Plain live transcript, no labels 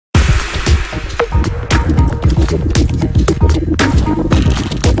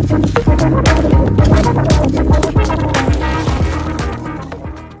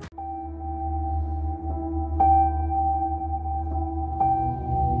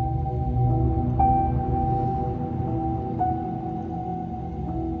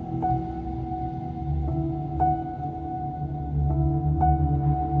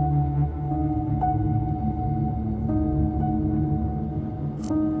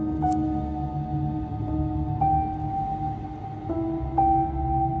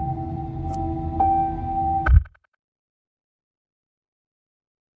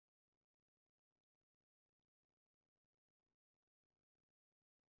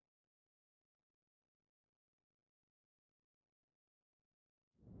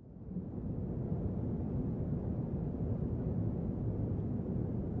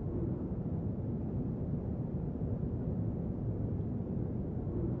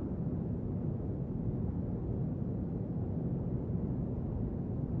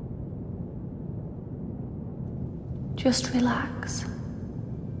Just relax.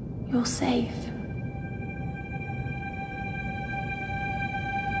 You're safe.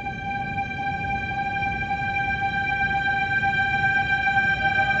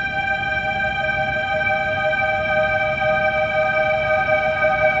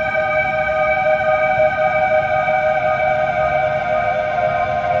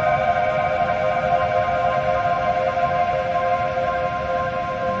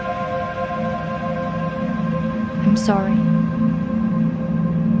 I'm sorry,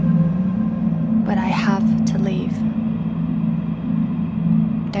 but I have to leave.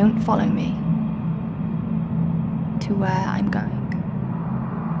 Don't follow me to where I'm going.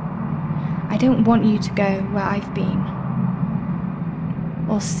 I don't want you to go where I've been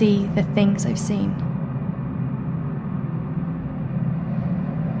or see the things I've seen.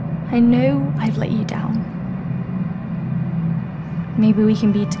 I know I've let you down. Maybe we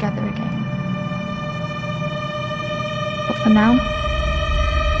can be together again. But for now,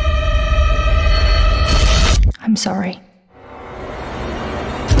 I'm sorry.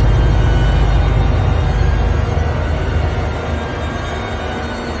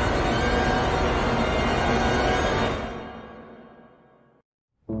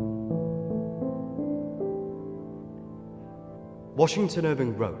 Washington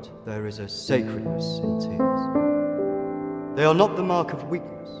Irving wrote, "There is a sacredness in tears. They are not the mark of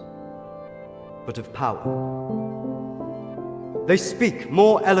weakness, but of power. They speak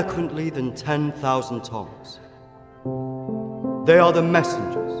more eloquently than 10,000 tongues. They are the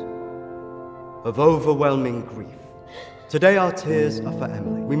messengers of overwhelming grief. Today our tears are for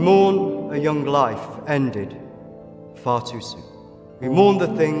Emily. We mourn a young life ended far too soon. We mourn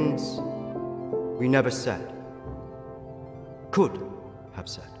the things we never said, could have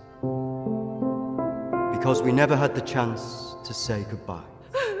said, because we never had the chance to say goodbye."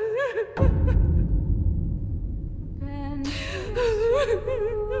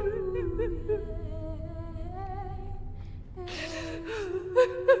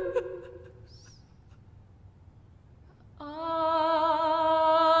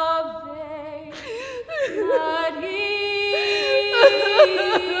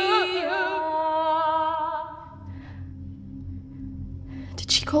 Did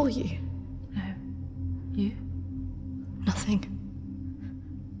she call you? No. You? Nothing.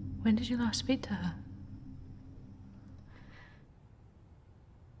 When did you last speak to her?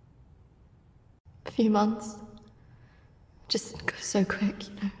 A few months. Just goes so quick,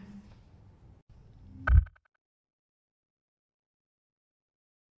 you know.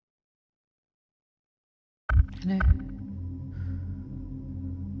 I know.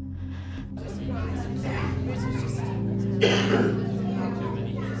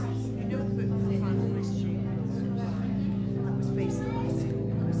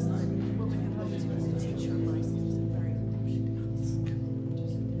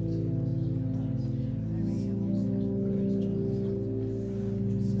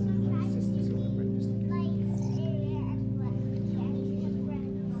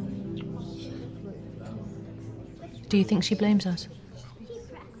 Do you think she blames us?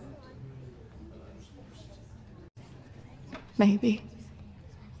 Maybe.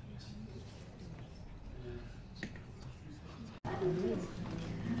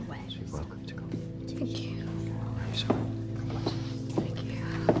 You're welcome to go. Thank you. I'm sorry. Thank you.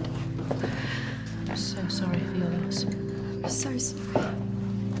 I'm so sorry for your loss. I'm so sorry.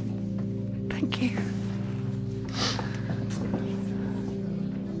 Thank you.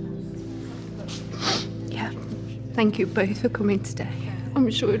 Yeah. Thank you both for coming today. I'm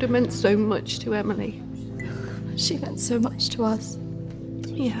sure it would have meant so much to Emily. She meant so much to us.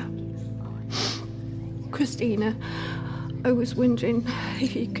 Yeah. Christina, I was wondering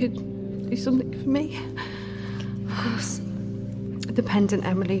if you could do something for me. Of course. The pendant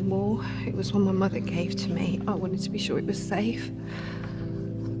Emily wore, it was one my mother gave to me. I wanted to be sure it was safe.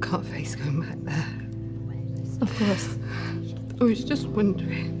 I can't face going back there. Of course. I was just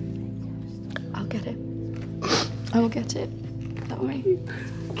wondering. I'll get it. I will get it. Don't worry.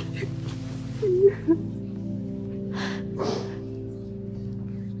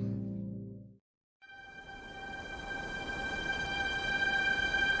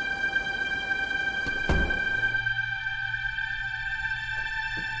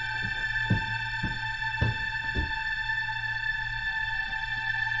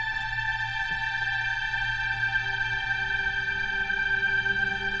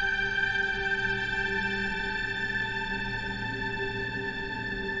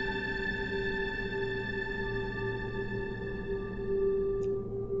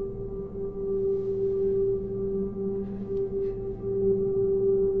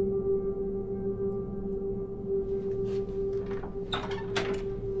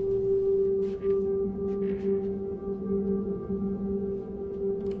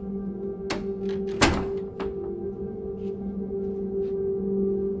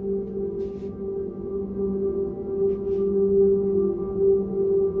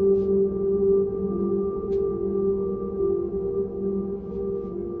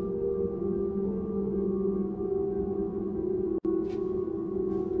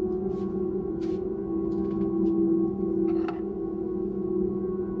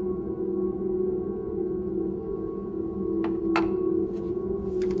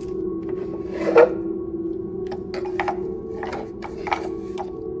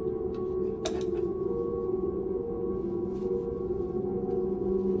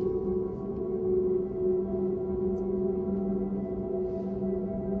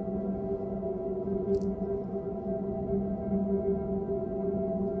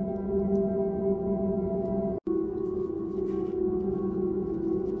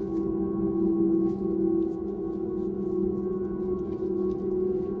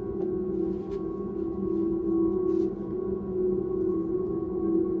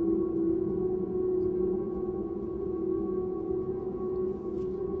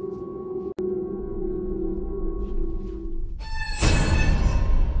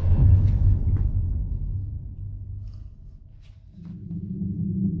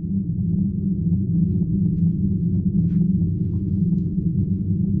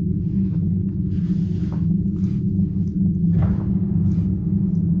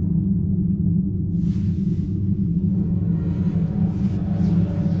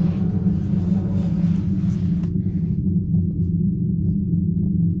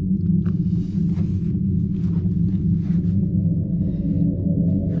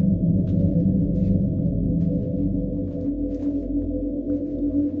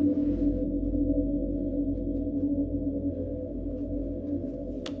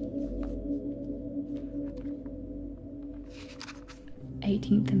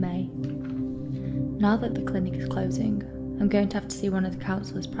 18th of May. Now that the clinic is closing, I'm going to have to see one of the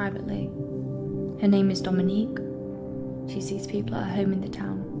counsellors privately. Her name is Dominique. She sees people at her home in the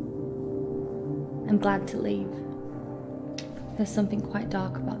town. I'm glad to leave. There's something quite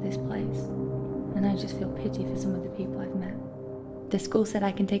dark about this place, and I just feel pity for some of the people I've met. The school said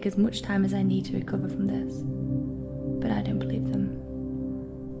I can take as much time as I need to recover from this, but I don't believe them.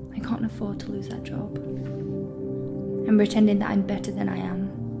 I can't afford to lose that job. I'm pretending that I'm better than I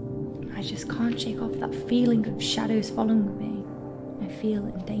am. I just can't shake off that feeling of shadows following me. I feel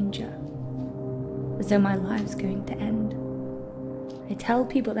in danger, as though my life's going to end. I tell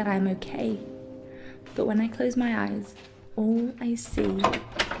people that I'm okay, but when I close my eyes, all I see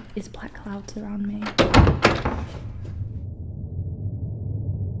is black clouds around me.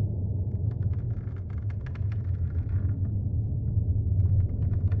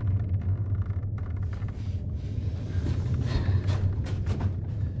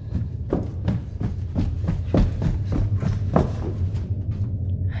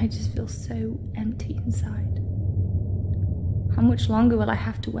 I just feel so empty inside. How much longer will I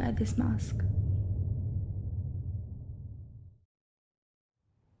have to wear this mask?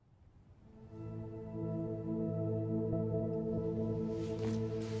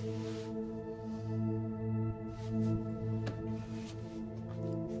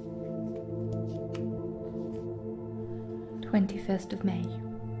 of May.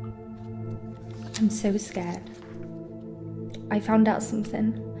 I'm so scared. I found out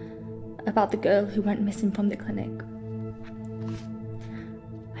something about the girl who went missing from the clinic.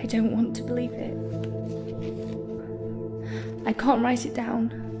 I don't want to believe it. I can't write it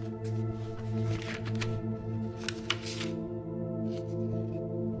down.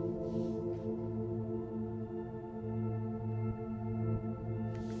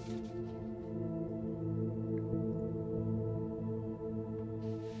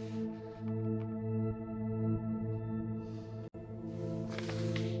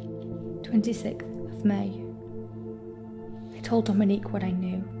 of May. I told Dominique what I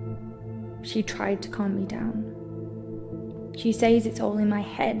knew. She tried to calm me down. She says it's all in my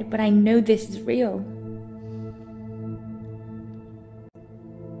head, but I know this is real.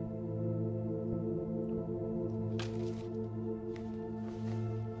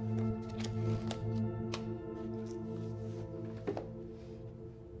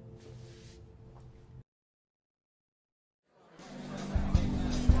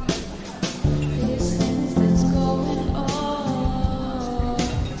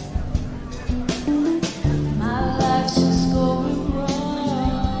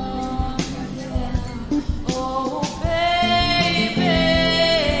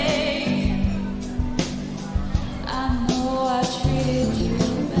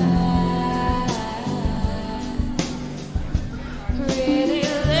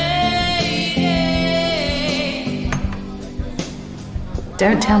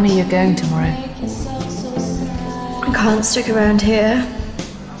 Don't tell me you're going tomorrow. I can't stick around here.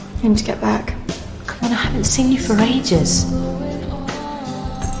 I need to get back. Come on, I haven't seen you for ages.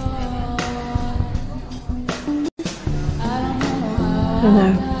 I don't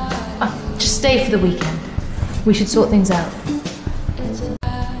know. Just stay for the weekend. We should sort things out.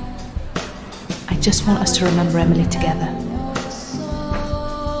 I just want us to remember Emily together.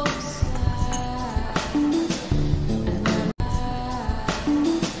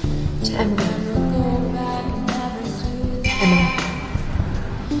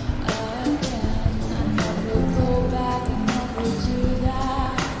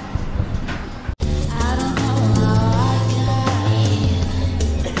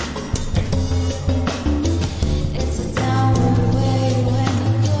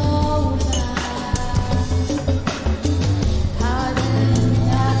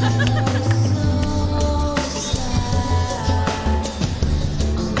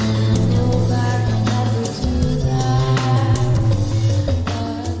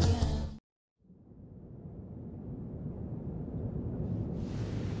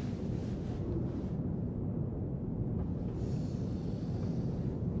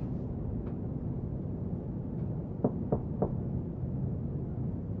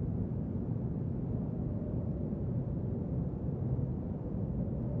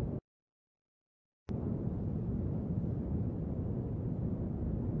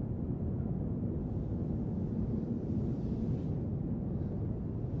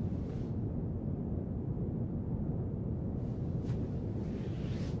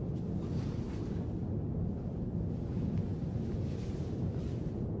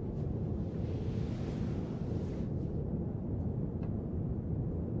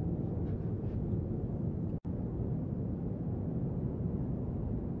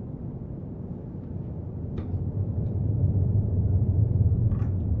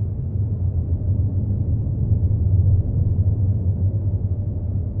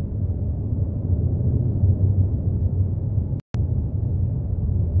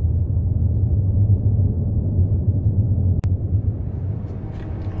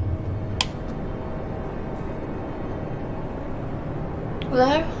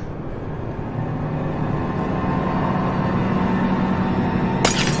 Hello?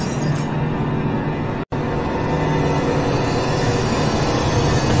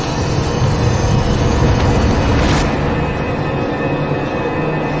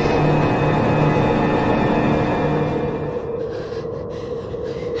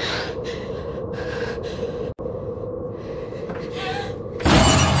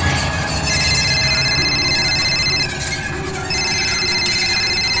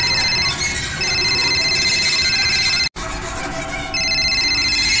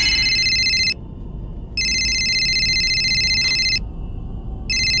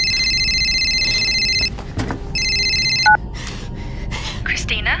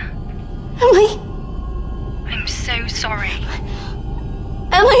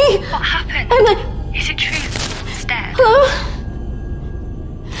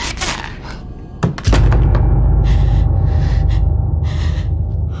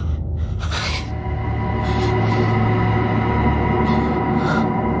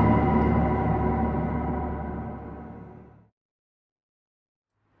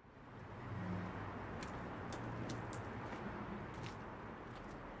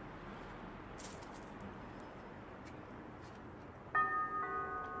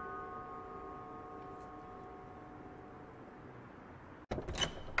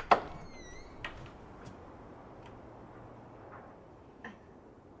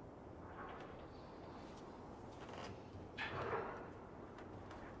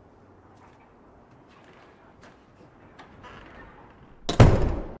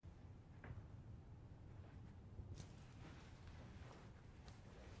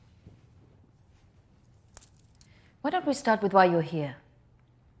 Why don't we start with why you're here?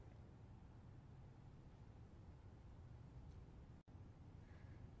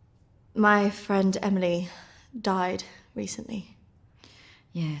 My friend Emily died recently.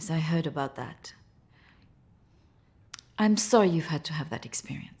 Yes, I heard about that. I'm sorry you've had to have that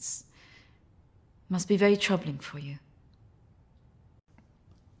experience. Must be very troubling for you.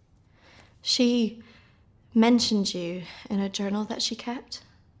 She mentioned you in a journal that she kept?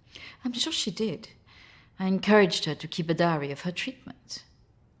 I'm sure she did. I encouraged her to keep a diary of her treatment.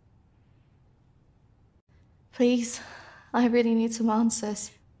 Please, I really need some answers.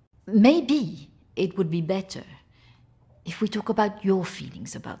 Maybe it would be better if we talk about your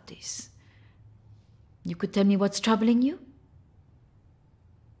feelings about this. You could tell me what's troubling you?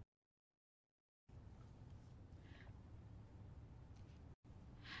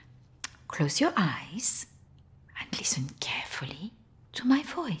 Close your eyes and listen carefully to my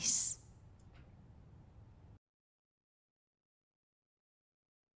voice.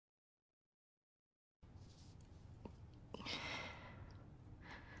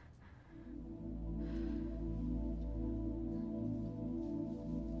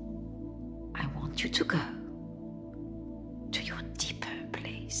 I want you to go to your deeper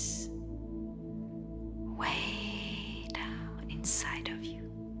place, way down inside of you.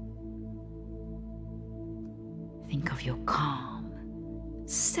 Think of your calm,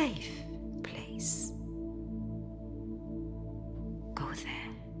 safe place. Go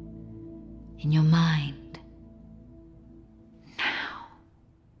there, in your mind, now.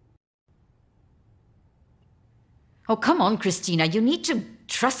 Oh, come on, Christina, you need to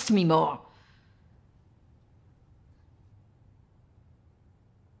trust me more.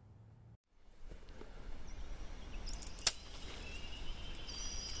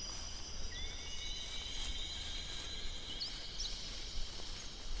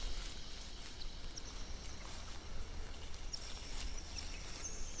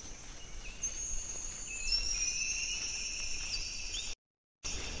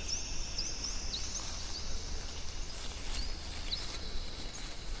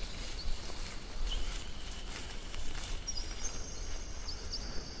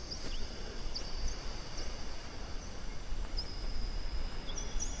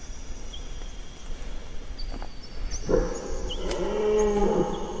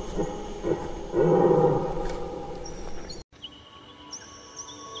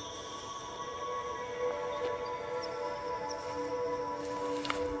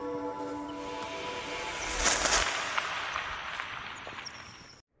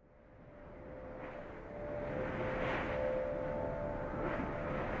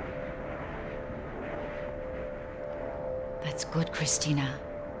 That's good, Christina.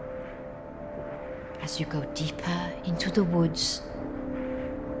 As you go deeper into the woods,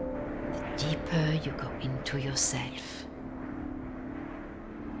 the deeper you go into yourself.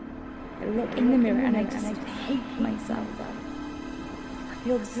 I look in the mirror and I just hate myself. I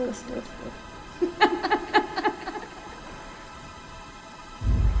feel disgusted.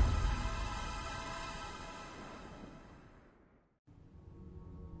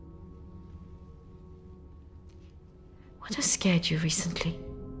 What has scared you recently?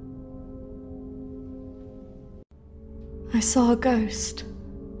 I saw a ghost.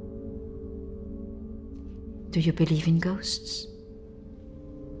 Do you believe in ghosts?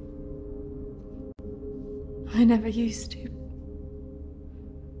 I never used to.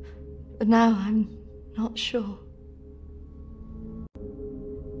 But now I'm not sure.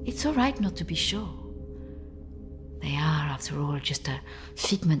 It's all right not to be sure. They are, after all, just a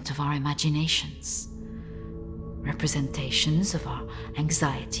figment of our imaginations. Representations of our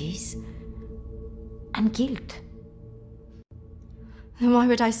anxieties and guilt. Then why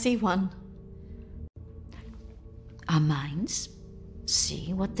would I see one? Our minds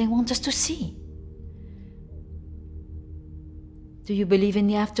see what they want us to see. Do you believe in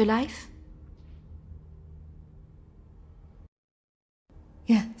the afterlife?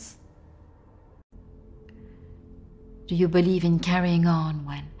 Yes. Do you believe in carrying on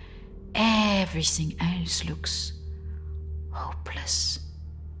when everything else looks hopeless?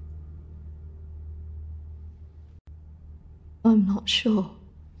 I'm not sure.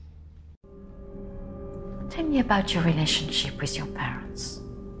 Tell me about your relationship with your parents.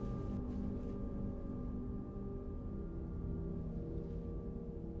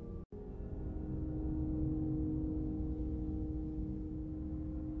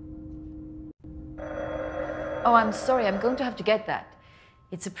 Oh, I'm sorry, I'm going to have to get that.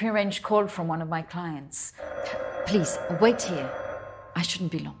 It's a prearranged call from one of my clients. Please, wait here. I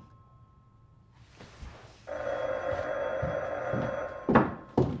shouldn't be long.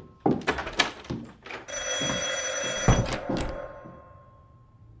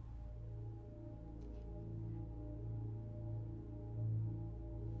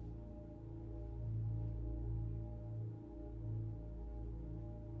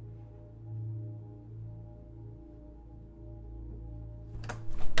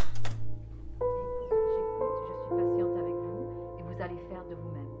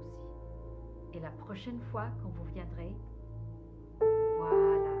 Prochaine fois, quand vous viendrez,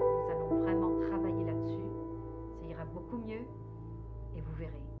 voilà, nous allons vraiment travailler là-dessus. Ça ira beaucoup mieux et vous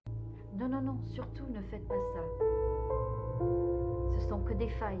verrez. Non, non, non, surtout ne faites pas ça. Ce sont que des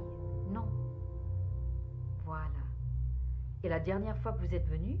failles, non. Voilà. Et la dernière fois que vous êtes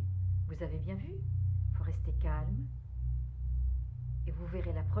venu, vous avez bien vu, il faut rester calme. Et vous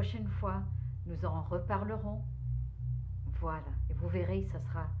verrez, la prochaine fois, nous en reparlerons. Voilà, et vous verrez, ça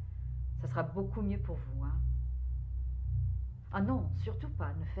sera beaucoup mieux pour vous, hein. Ah non, surtout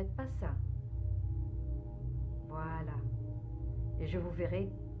pas, ne faites pas ça. Voilà. Et je vous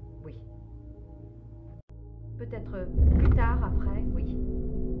verrai, oui. Peut-être plus tard, après, oui.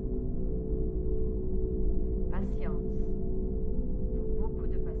 Patience. Il faut beaucoup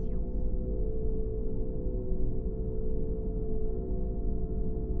de patience.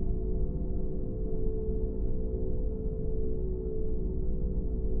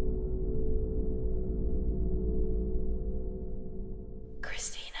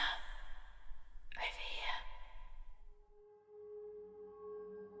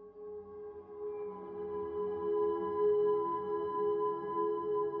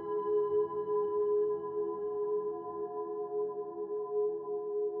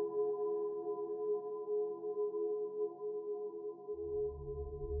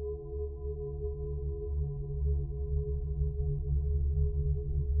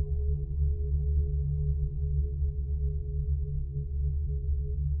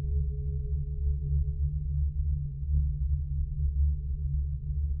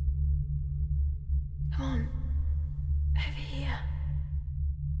 Come on. Over here.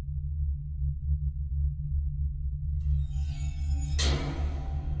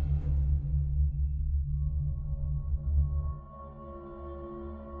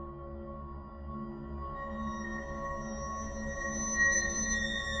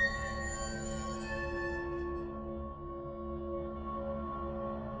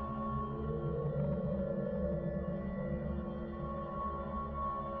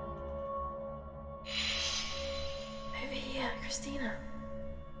 Over here, Christina.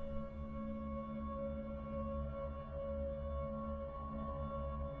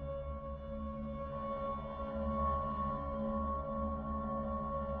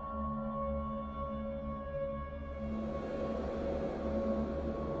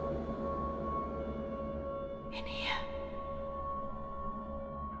 In here.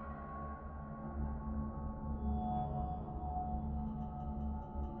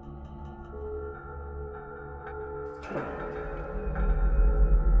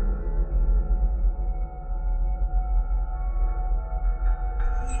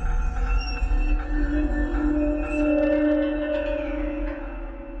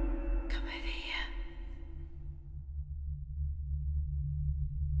 Come over here.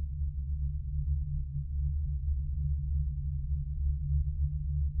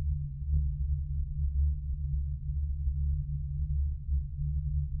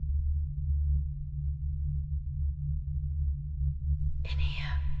 In here.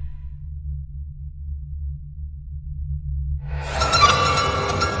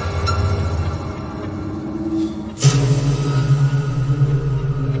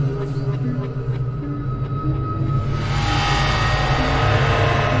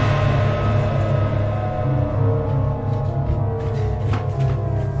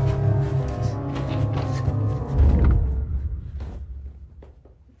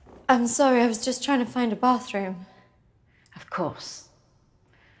 I'm sorry, I was just trying to find a bathroom. Of course.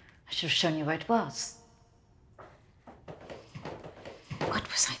 I should have shown you where it was. What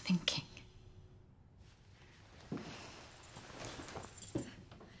was I thinking?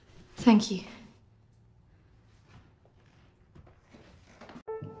 Thank you.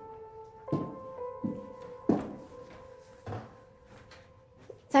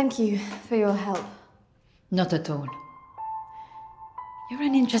 Thank you for your help. Not at all. You're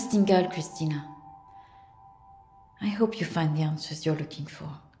an interesting girl, Christina. I hope you find the answers you're looking for.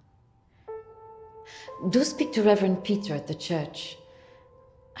 Do speak to Reverend Peter at the church.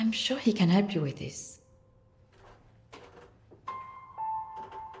 I'm sure he can help you with this.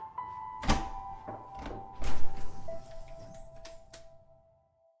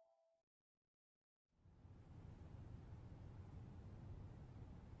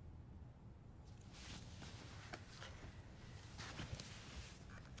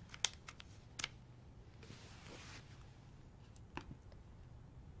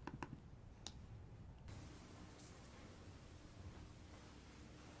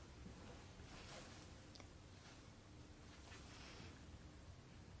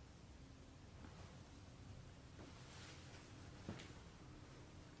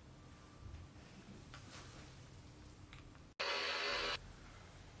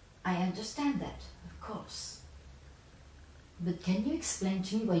 I understand that, of course. But can you explain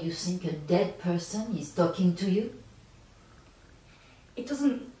to me why you think a dead person is talking to you? It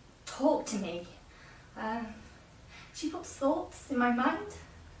doesn't talk to me. She puts thoughts in my mind.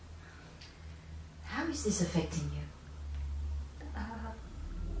 How is this affecting you?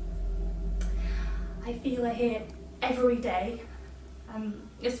 I feel her here every day,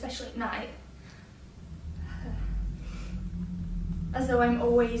 especially at night. As though I'm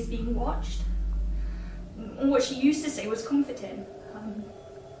always being watched. What she used to say was comforting.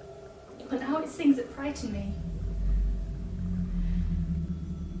 But now it's things that frighten me.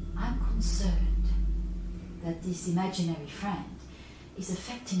 I'm concerned that this imaginary friend is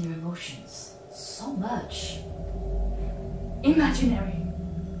affecting your emotions so much. Imaginary.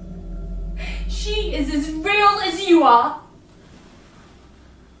 She is as real as you are.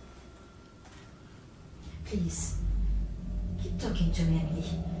 Please, keep talking to me, Emily.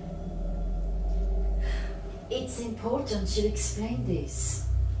 It's important you explain this.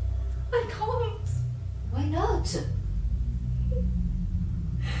 I can't. Why not?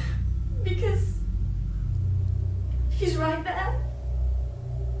 Because she's right there,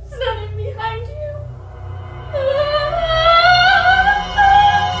 standing behind you.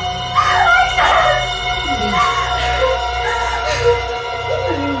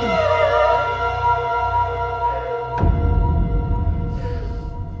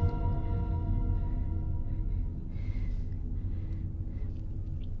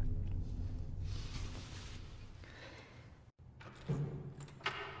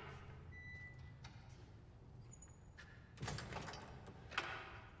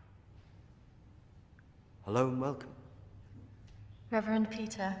 Hello and welcome. Reverend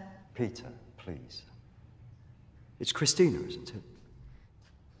Peter. Peter, please. It's Christina, isn't it?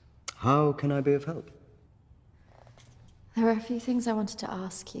 How can I be of help? There are a few things I wanted to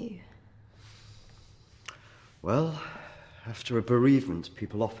ask you. Well, after a bereavement,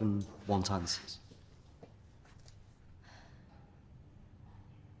 people often want answers.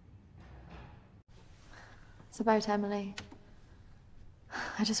 It's about Emily.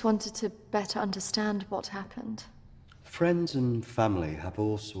 I just wanted to better understand what happened. Friends and family have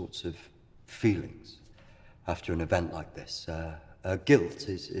all sorts of feelings after an event like this. Guilt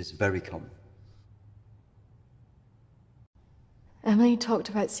is very common. Emily talked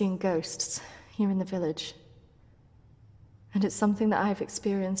about seeing ghosts here in the village. And it's something that I've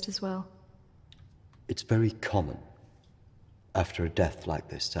experienced as well. It's very common after a death like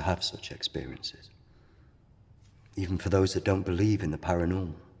this to have such experiences. Even for those that don't believe in the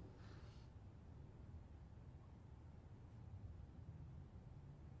paranormal.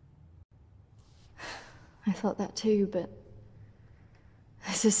 I thought that too, but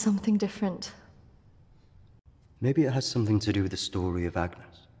this is something different. Maybe it has something to do with the story of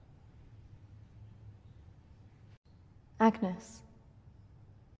Agnes. Agnes.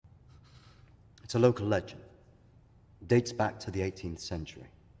 It's a local legend. dates back to the 18th century.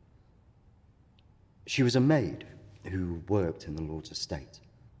 She was a maid who worked in the Lord's estate.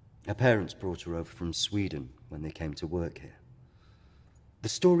 Her parents brought her over from Sweden when they came to work here. The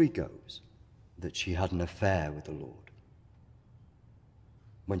story goes that she had an affair with the Lord.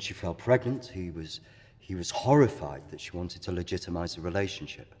 When she fell pregnant, he was horrified that she wanted to legitimize the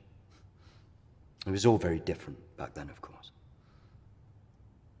relationship. It was all very different back then, of course.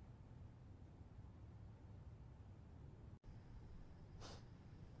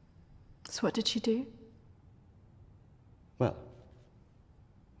 So what did she do? Well,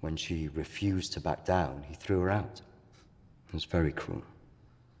 when she refused to back down, he threw her out. It was very cruel.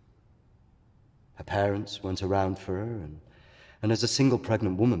 Her parents weren't around for her, and as a single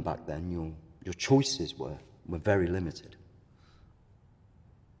pregnant woman back then, your choices were very limited.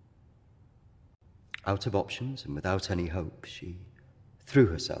 Out of options and without any hope, she threw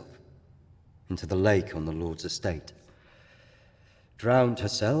herself into the lake on the Lord's estate, drowned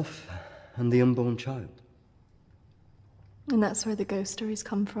herself and the unborn child. And that's where the ghost stories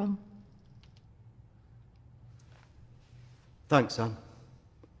come from. Thanks, Anne.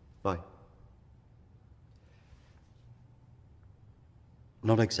 Bye.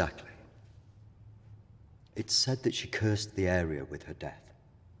 Not exactly. It's said that she cursed the area with her death,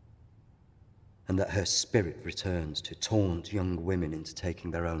 and that her spirit returns to taunt young women into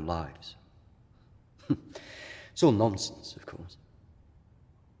taking their own lives. It's all nonsense, of course.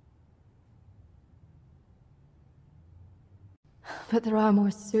 But there are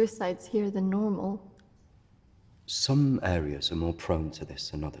more suicides here than normal. Some areas are more prone to this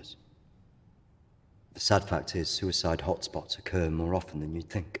than others. The sad fact is, suicide hotspots occur more often than you'd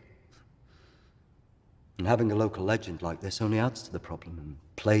think. And having a local legend like this only adds to the problem and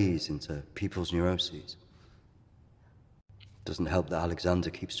plays into people's neuroses. Doesn't help that Alexander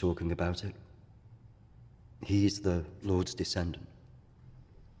keeps talking about it. He's the Lord's descendant.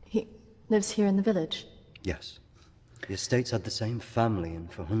 He lives here in the village? Yes. The estate's had the same family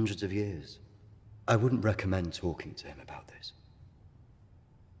and for hundreds of years. I wouldn't recommend talking to him about this.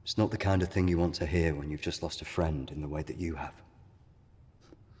 It's not the kind of thing you want to hear when you've just lost a friend in the way that you have.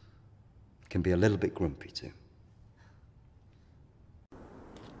 It can be a little bit grumpy too.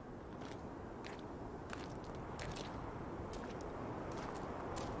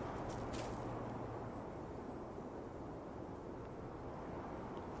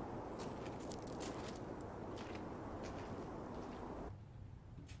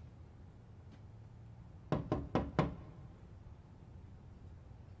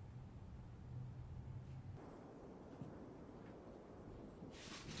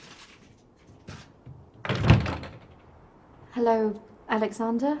 Hello,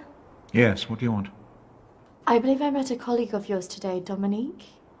 Alexander? Yes, what do you want? I believe I met a colleague of yours today, Dominique.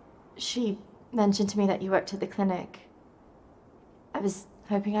 She mentioned to me that you worked at the clinic. I was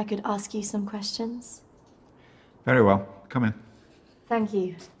hoping I could ask you some questions. Very well. Come in. Thank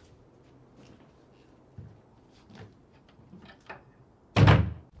you.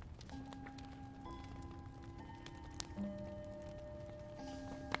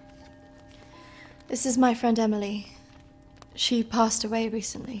 This is my friend Emily. She passed away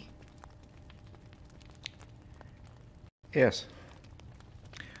recently. Yes.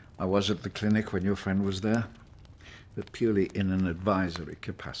 I was at the clinic when your friend was there, but purely in an advisory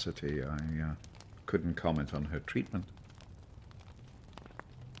capacity. I couldn't comment on her treatment.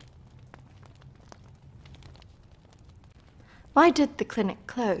 Why did the clinic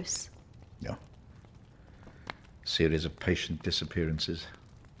close? No. Series of patient disappearances.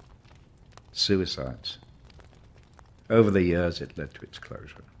 Suicides. Over the years, it led to its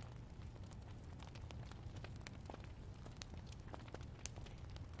closure.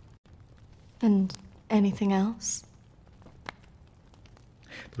 And anything else?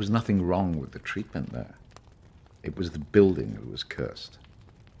 There was nothing wrong with the treatment there. It was the building that was cursed.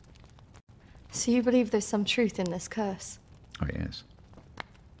 So you believe there's some truth in this curse? Oh, yes.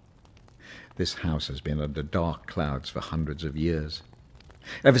 This house has been under dark clouds for hundreds of years.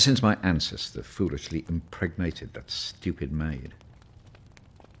 Ever since my ancestor foolishly impregnated that stupid maid.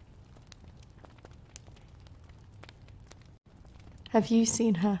 Have you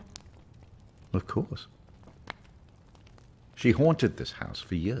seen her? Of course. She haunted this house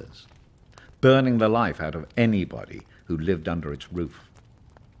for years, burning the life out of anybody who lived under its roof.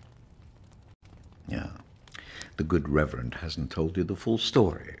 Yeah, the good Reverend hasn't told you the full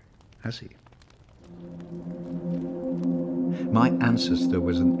story, has he? My ancestor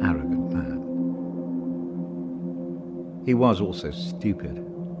was an arrogant man. He was also stupid.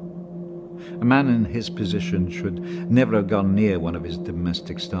 A man in his position should never have gone near one of his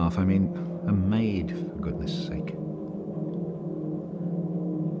domestic staff. I mean, a maid, for goodness sake.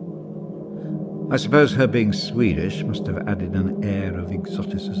 I suppose her being Swedish must have added an air of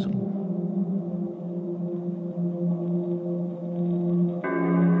exoticism.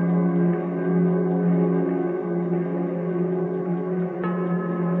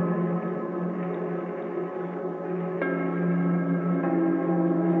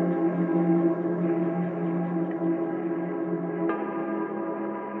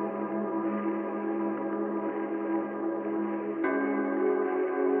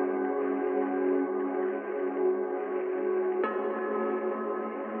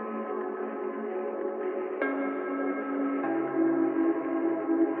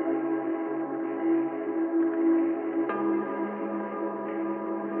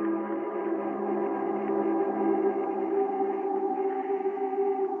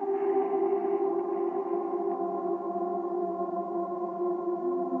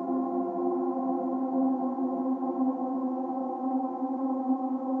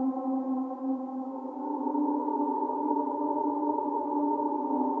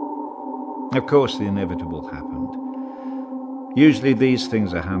 Of course, the inevitable happened. Usually these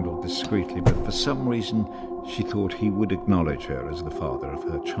things are handled discreetly, but for some reason she thought he would acknowledge her as the father of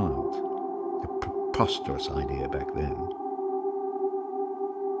her child. A preposterous idea back then.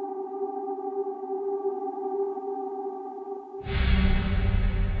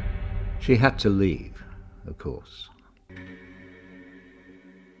 She had to leave, of course.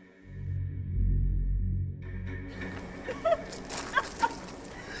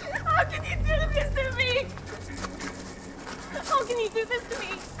 How can you do this to me? How can you do this to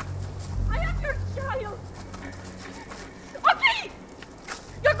me? I am your child. Okej!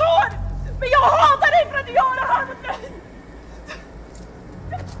 Jag går! Men jag hatar dig för att du gör det här mot mig!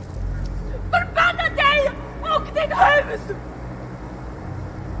 Förbanna dig och ditt hus!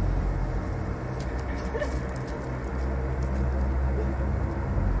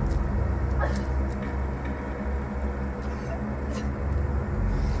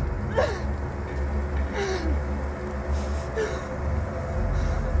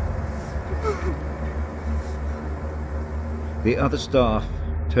 The other staff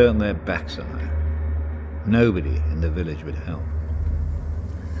turned their backs on her. Nobody in the village would help.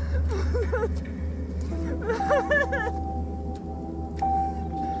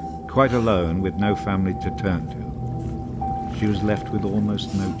 Quite alone, with no family to turn to, she was left with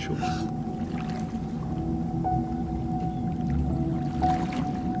almost no choice.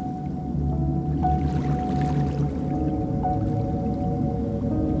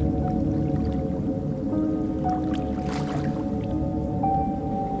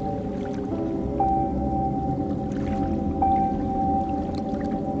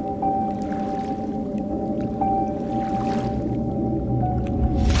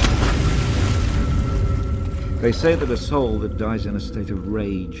 They say that a soul that dies in a state of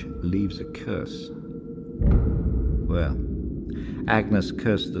rage leaves a curse. Well, Agnes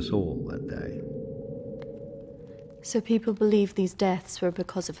cursed us all that day. So people believe these deaths were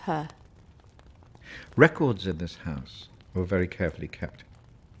because of her? Records in this house were very carefully kept.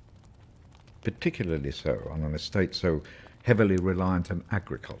 Particularly so on an estate so heavily reliant on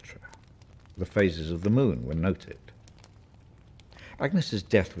agriculture. The phases of the moon were noted. Agnes's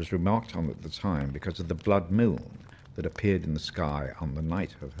death was remarked on at the time because of the blood moon that appeared in the sky on the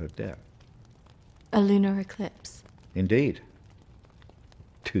night of her death. A lunar eclipse? Indeed.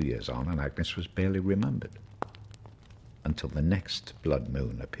 2 years on, and Agnes was barely remembered, until the next blood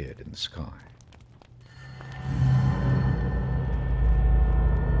moon appeared in the sky.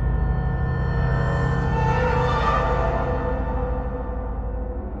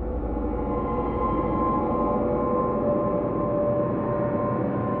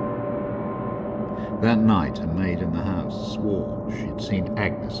 That night, a maid in the house swore she'd seen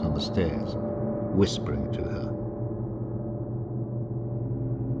Agnes on the stairs, whispering to her.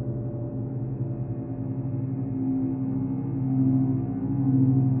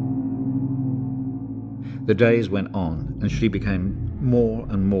 The days went on, and she became more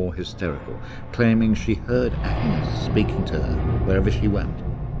and more hysterical, claiming she heard Agnes speaking to her wherever she went.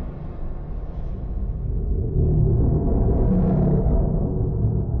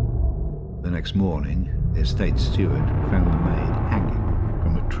 The next morning, the estate steward found the maid hanging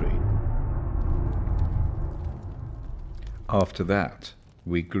from a tree. After that,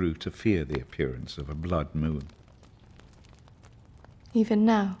 we grew to fear the appearance of a blood moon. Even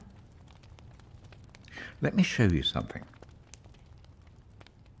now? Let me show you something.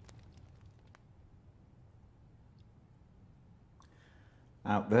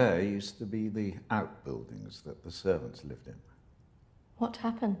 Out there used to be the outbuildings that the servants lived in. What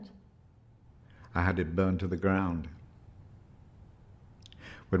happened? I had it burned to the ground.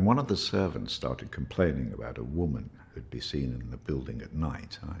 When one of the servants started complaining about a woman who'd be seen in the building at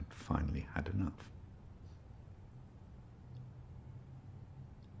night, I'd finally had enough.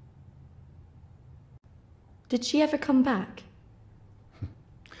 Did she ever come back?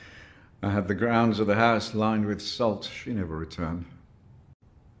 I had the grounds of the house lined with salt. She never returned.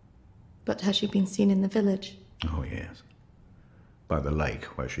 But has she been seen in the village? Oh, yes. By the lake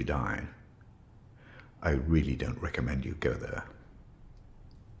where she died. I really don't recommend you go there.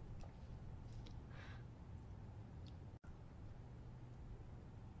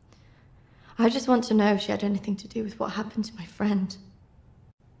 I just want to know if she had anything to do with what happened to my friend.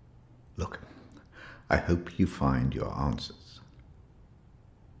 Look, I hope you find your answers.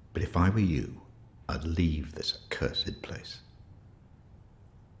 But if I were you, I'd leave this accursed place.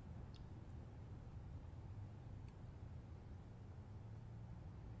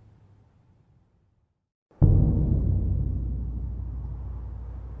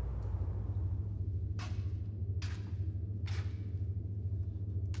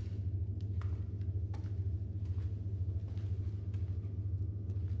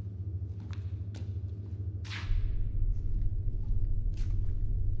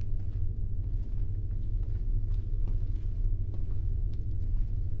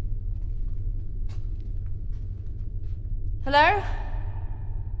 Hello?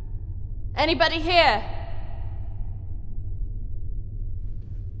 Anybody here?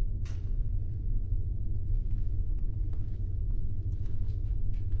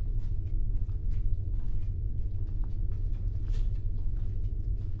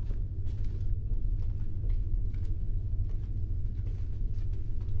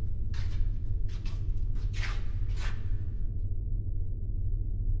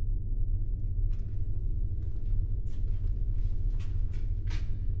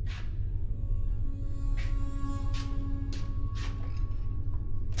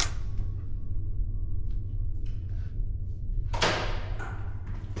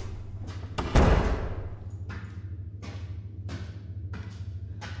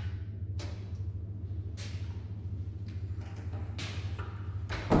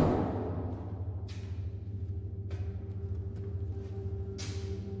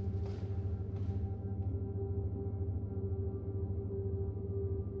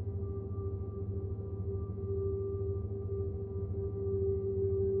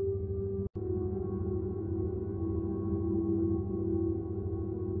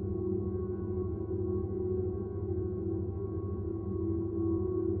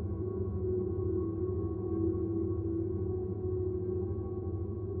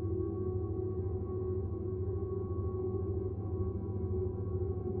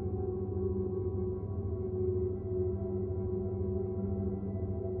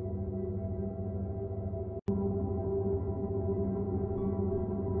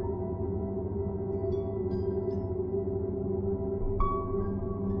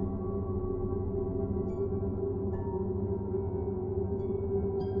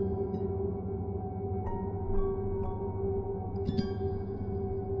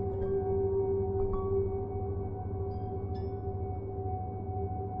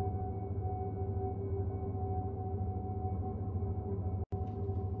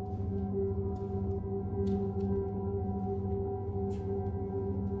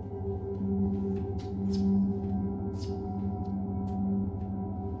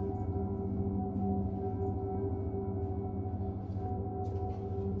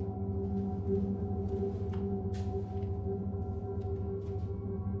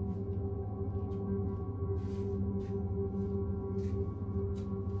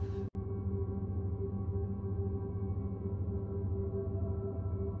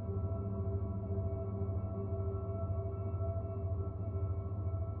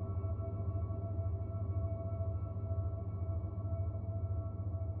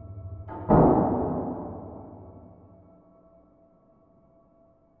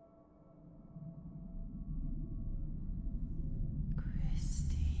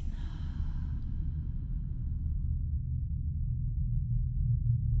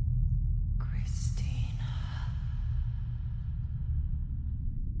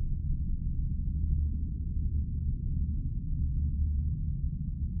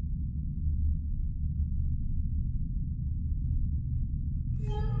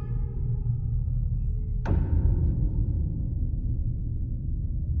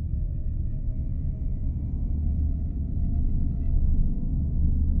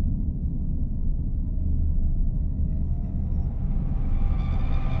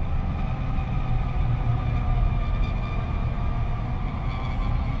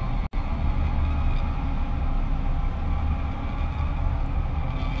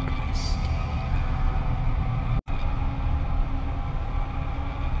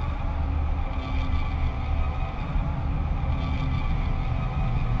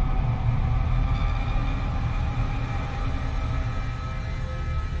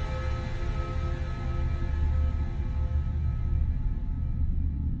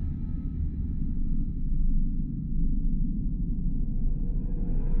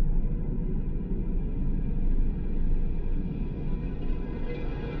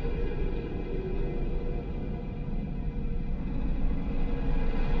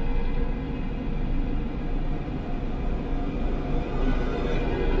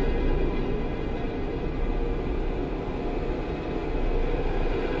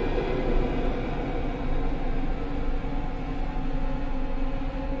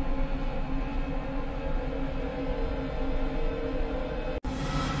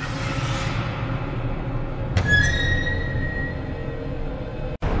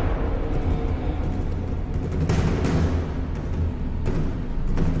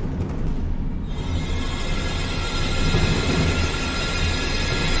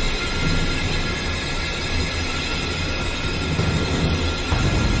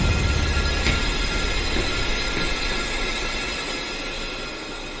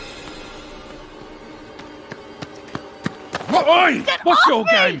 Oi! What's your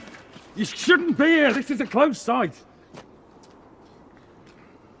game? You shouldn't be here. This is a closed site.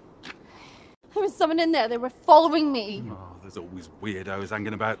 There was someone in there. They were following me. Oh, there's always weirdos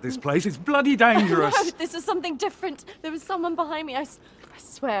hanging about this place. It's bloody dangerous. No, this is something different. There was someone behind me. I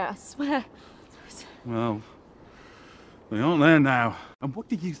swear. Well, we aren't there now. And what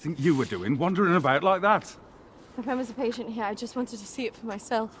do you think you were doing, wandering about like that? My friend was a patient here. I just wanted to see it for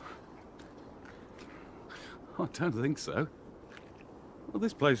myself. I don't think so. Well,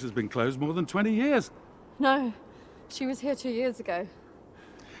 this place has been closed more than 20 years. No, she was here 2 years ago.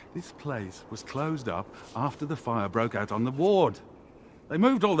 This place was closed up after the fire broke out on the ward. They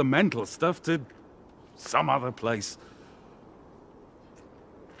moved all the mental stuff to some other place.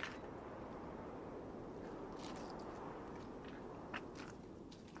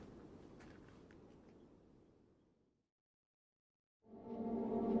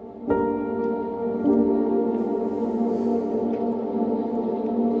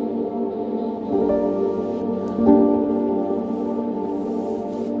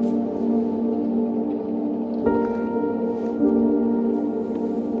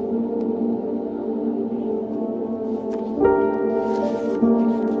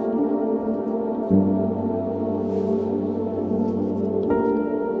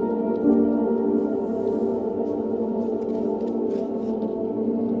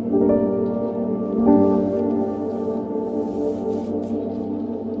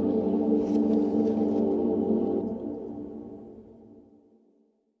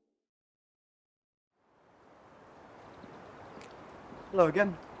 Hello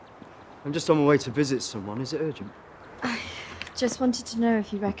again. I'm just on my way to visit someone. Is it urgent? I just wanted to know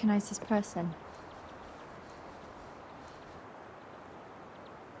if you recognize this person.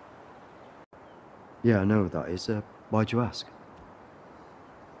 Yeah, I know who that is. Why'd you ask?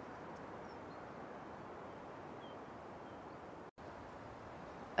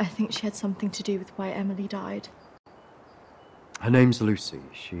 I think she had something to do with why Emily died. Her name's Lucy.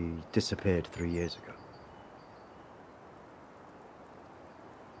 She disappeared 3 years ago.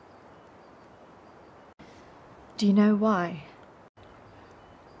 Do you know why?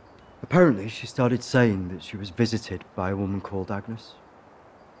 Apparently, she started saying that she was visited by a woman called Agnes,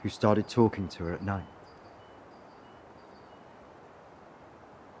 who started talking to her at night.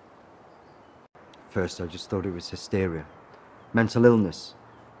 First, I just thought it was hysteria, mental illness,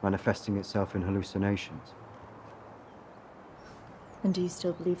 manifesting itself in hallucinations. And do you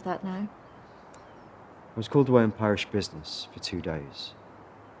still believe that now? I was called away on parish business for 2 days.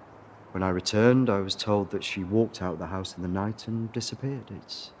 When I returned, I was told that she walked out of the house in the night and disappeared.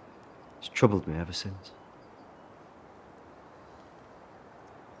 It's troubled me ever since.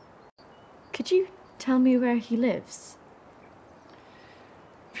 Could you tell me where he lives?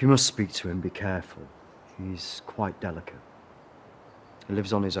 If you must speak to him, be careful. He's quite delicate. He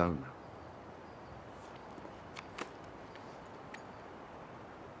lives on his own now.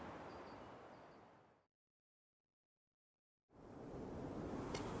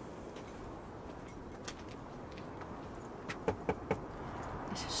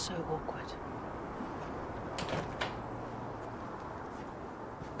 This is so awkward.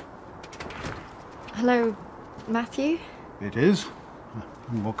 Hello, Matthew? It is.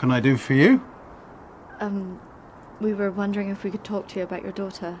 What can I do for you? We were wondering if we could talk to you about your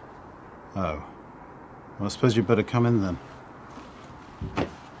daughter. Oh. Well, I suppose you'd better come in then.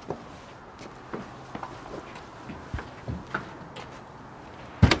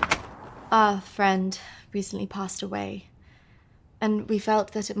 Our friend recently passed away, and we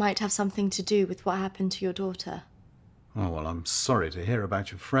felt that it might have something to do with what happened to your daughter. Oh, well, I'm sorry to hear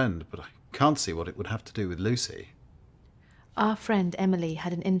about your friend, but I can't see what it would have to do with Lucy. Our friend Emily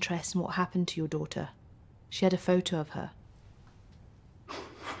had an interest in what happened to your daughter. She had a photo of her.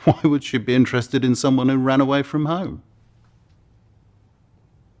 Why would she be interested in someone who ran away from home?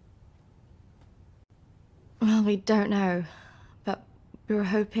 Well, we don't know, but we were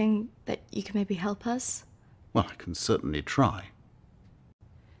hoping that you could maybe help us. Well, I can certainly try.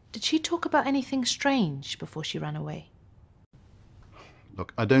 Did she talk about anything strange before she ran away?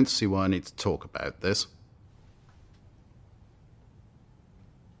 Look, I don't see why I need to talk about this.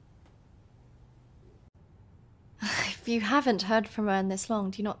 If you haven't heard from her in this long,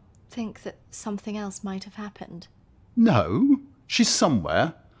 do you not think that something else might have happened? No, she's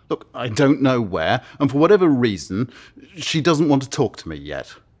somewhere. Look, I don't know where, and for whatever reason, she doesn't want to talk to me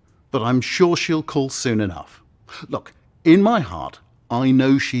yet. But I'm sure she'll call soon enough. Look, in my heart, I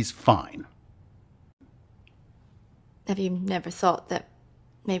know she's fine. Have you never thought that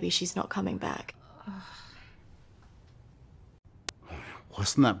maybe she's not coming back?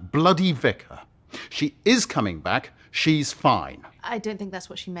 Wasn't that bloody vicar? She is coming back. She's fine. I don't think that's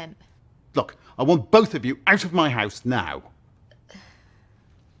what she meant. Look, I want both of you out of my house now.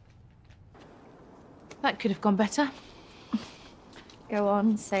 That could have gone better. Go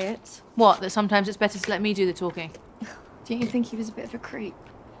on, say it. What, that sometimes it's better to let me do the talking? Don't you think he was a bit of a creep?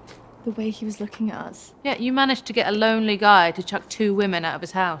 The way he was looking at us. Yeah, you managed to get a lonely guy to chuck 2 women out of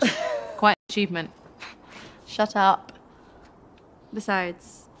his house. Quite an achievement. Shut up.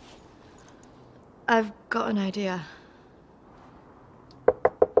 Besides, I've got an idea.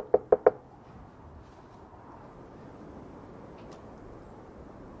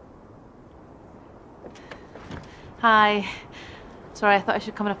 Hi. Sorry, I thought I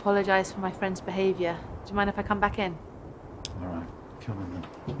should come and apologise for my friend's behaviour. Do you mind if I come back in? All right, come on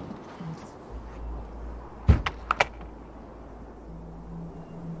then.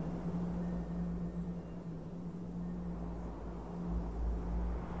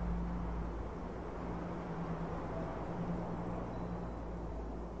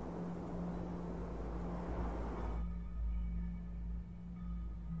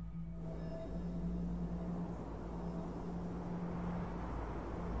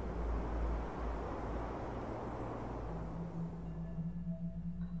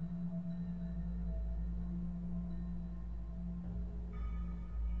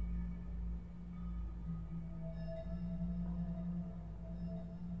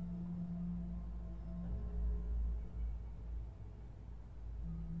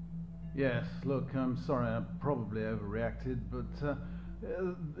 Yes, look, I'm sorry, I probably overreacted, but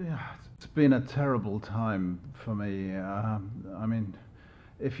it's been a terrible time for me. I mean,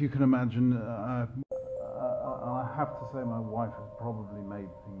 if you can imagine, I have to say my wife has probably made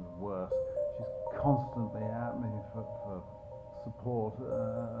things worse. She's constantly at me for support,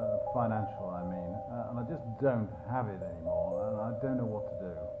 financial, I mean, and I just don't have it anymore, and I don't know what to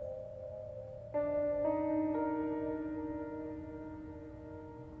do.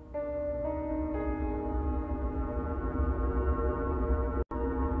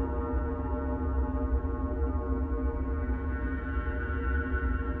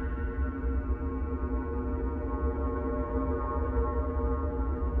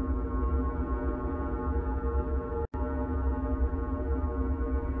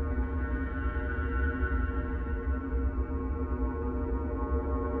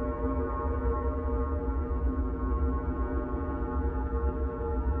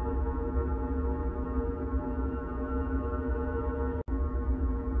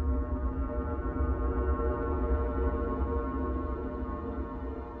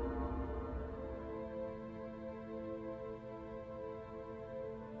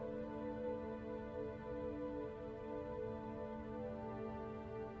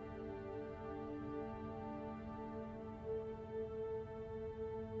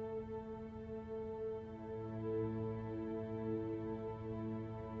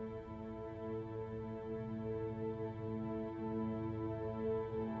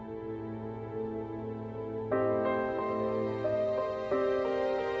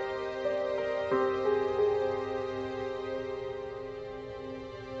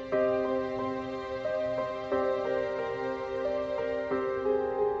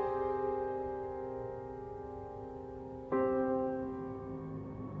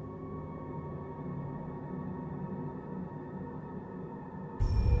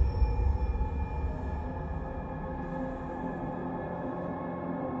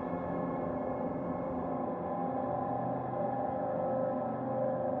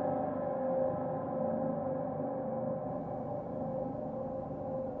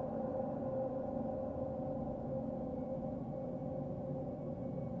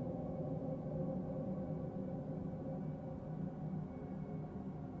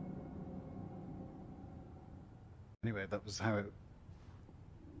 Anyway, that was how it...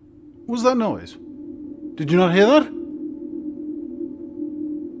 What was that noise? Did you not hear that?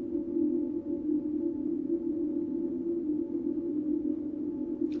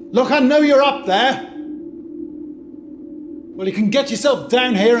 Look, I know you're up there. Well, you can get yourself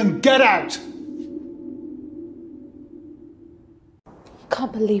down here and get out.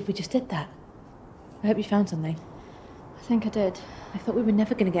 Can't believe we just did that. I hope you found something. I think I did. I thought we were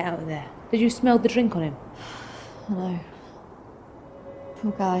never going to get out of there. Did you smell the drink on him? No.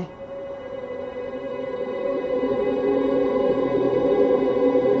 Poor guy.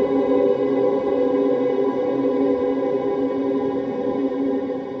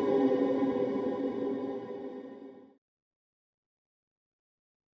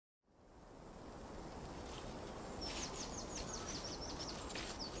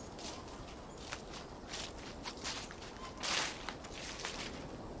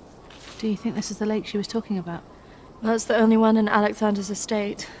 Do you think this is the lake she was talking about? That's the only one in Alexander's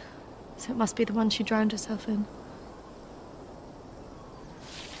estate, so it must be the one she drowned herself in.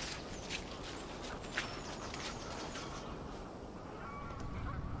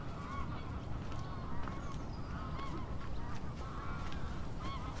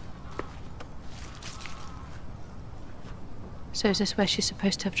 So is this where she's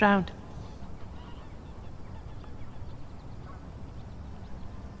supposed to have drowned?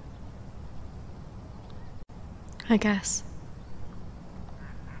 I guess.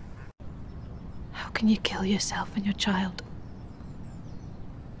 How can you kill yourself and your child?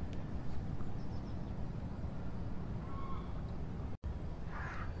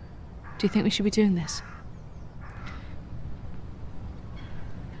 Do you think we should be doing this?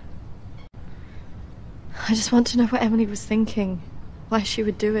 I just want to know what Emily was thinking, why she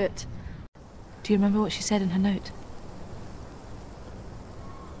would do it. Do you remember what she said in her note?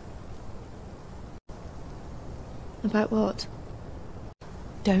 About what?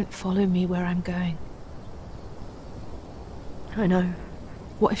 Don't follow me where I'm going. I know.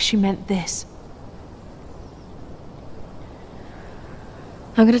 What if she meant this?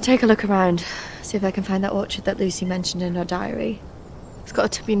 I'm gonna take a look around, see if I can find that orchard that Lucy mentioned in her diary. It's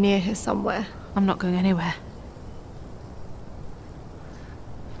got to be near here somewhere. I'm not going anywhere.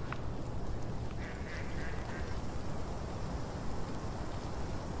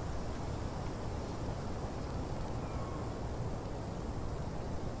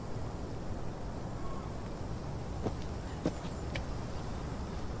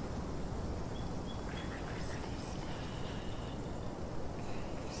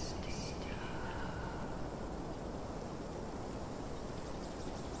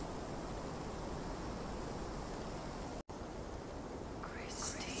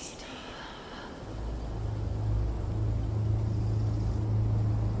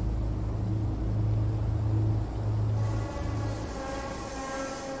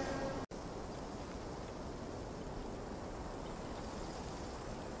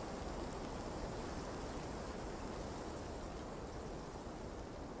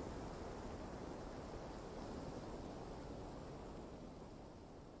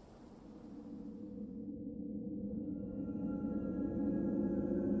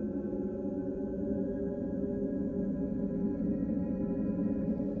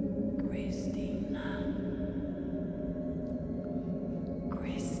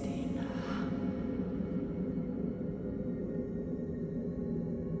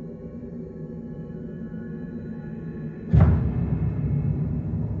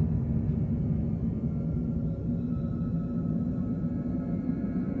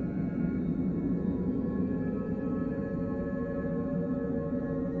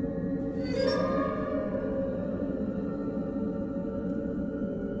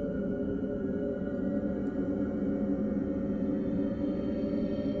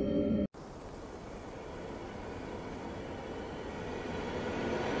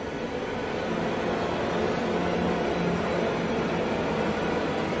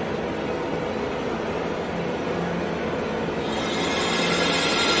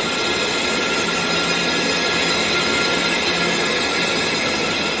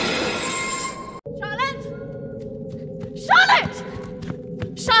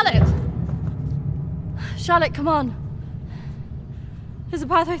 Charlotte, come on. There's a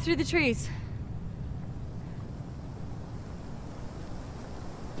pathway through the trees.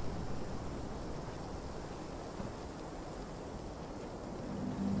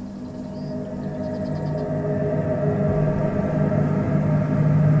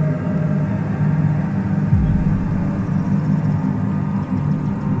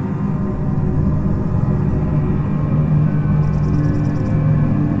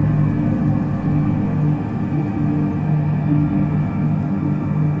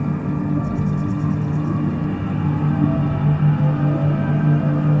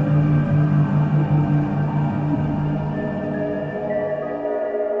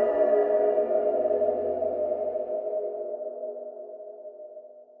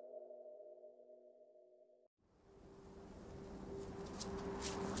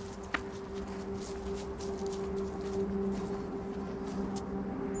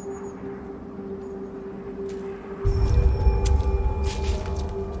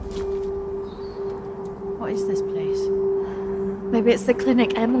 What is this place? Maybe it's the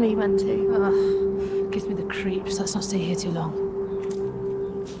clinic Emily went to. Ugh, gives me the creeps. Let's not stay here too long.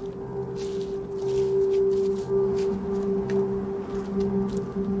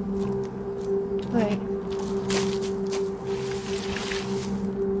 Wait.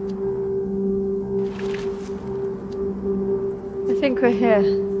 I think we're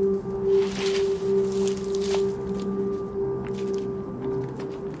here.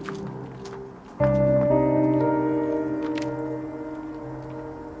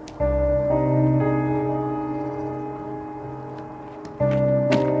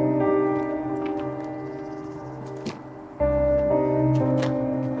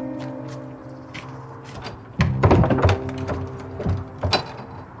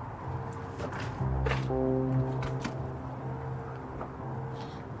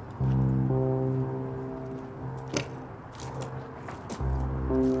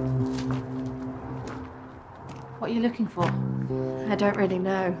 What are you looking for? I don't really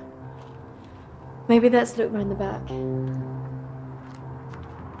know. Maybe let's look round the back.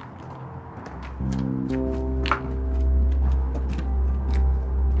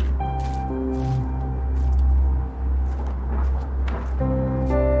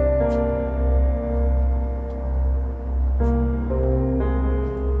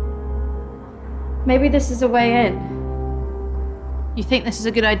 Maybe this is a way in. You think this is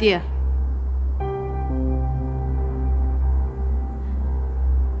a good idea?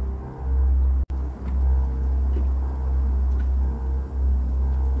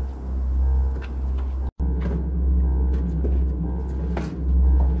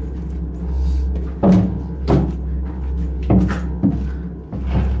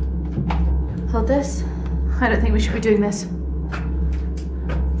 Hold this. I don't think we should be doing this.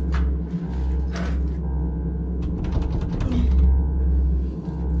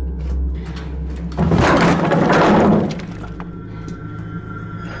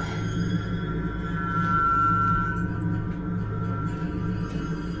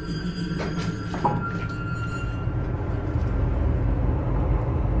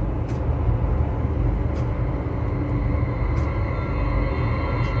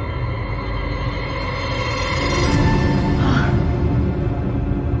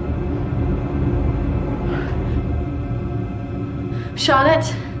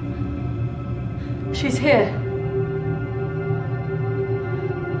 Charlotte? She's here.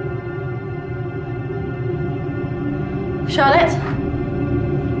 Charlotte?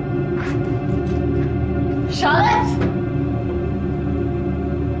 Charlotte?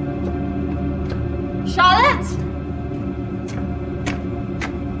 Charlotte?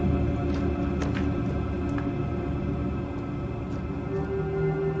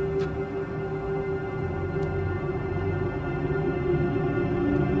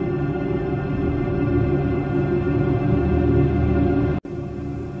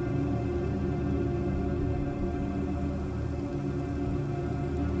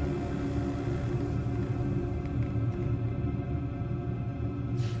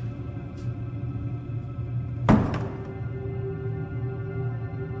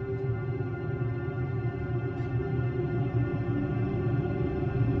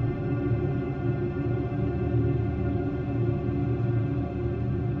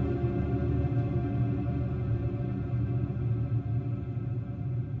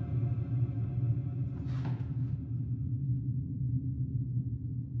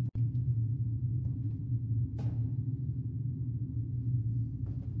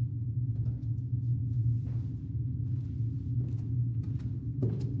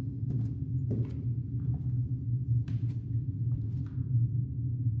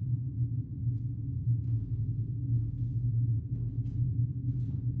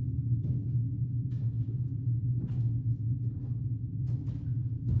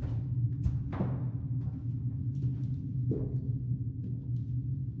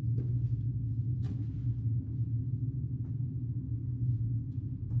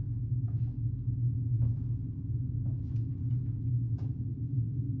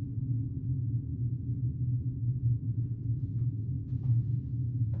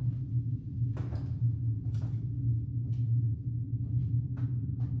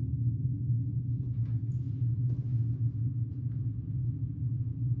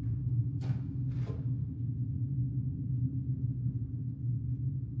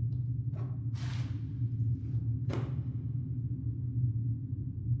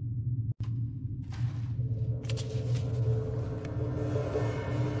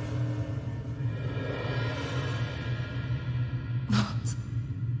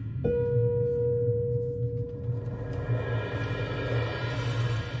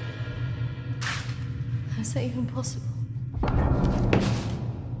 Is that even possible?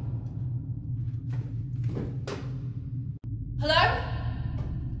 Hello?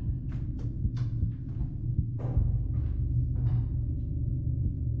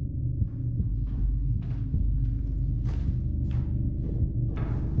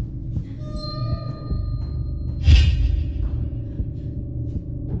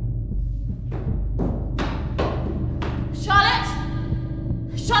 Charlotte?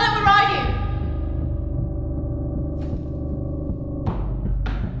 Charlotte, where are you?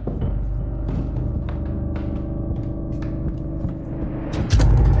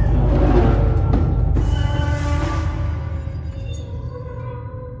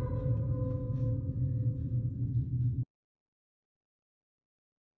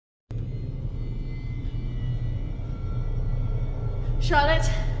 Charlotte?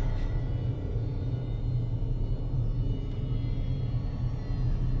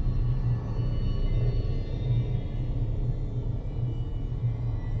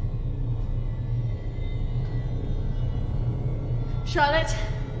 Charlotte!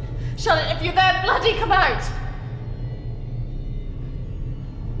 Charlotte, if you're there, bloody come out!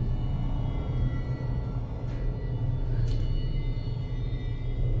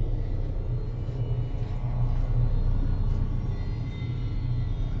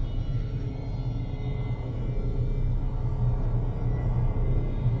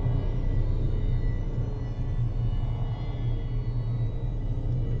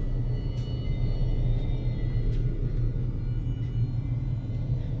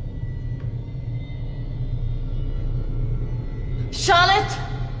 Charlotte!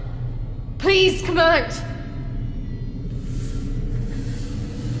 Please come out!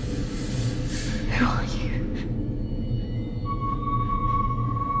 Who are you?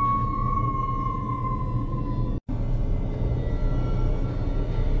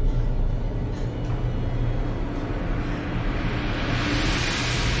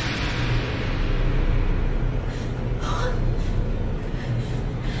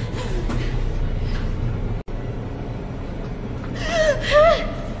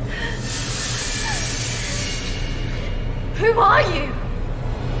 Who are you?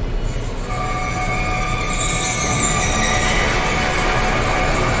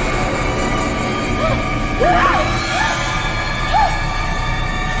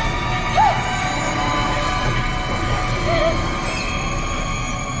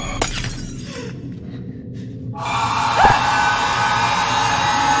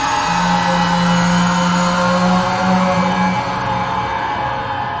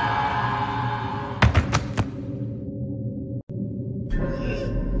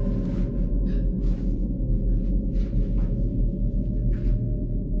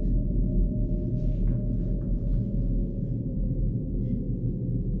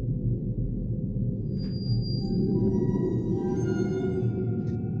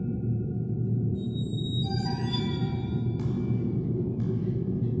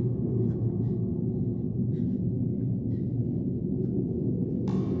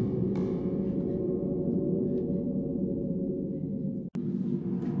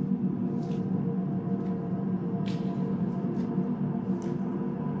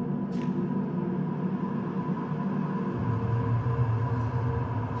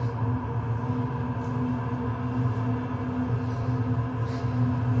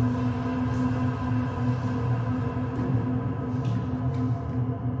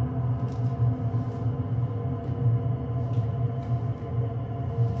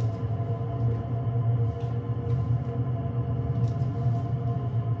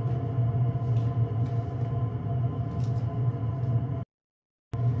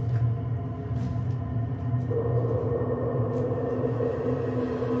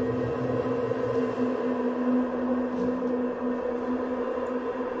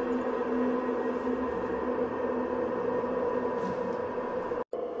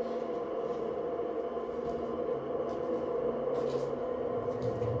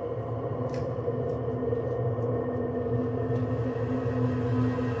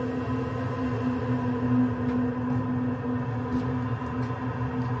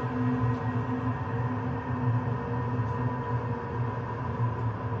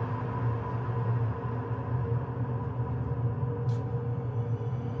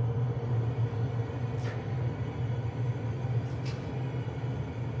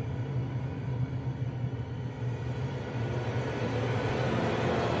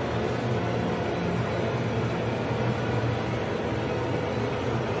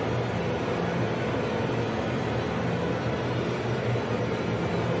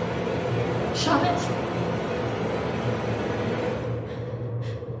 Charlotte!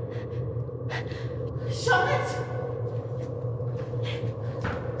 Charlotte!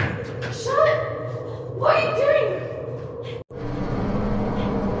 Charlotte! What are you doing?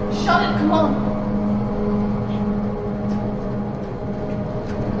 Charlotte, come on!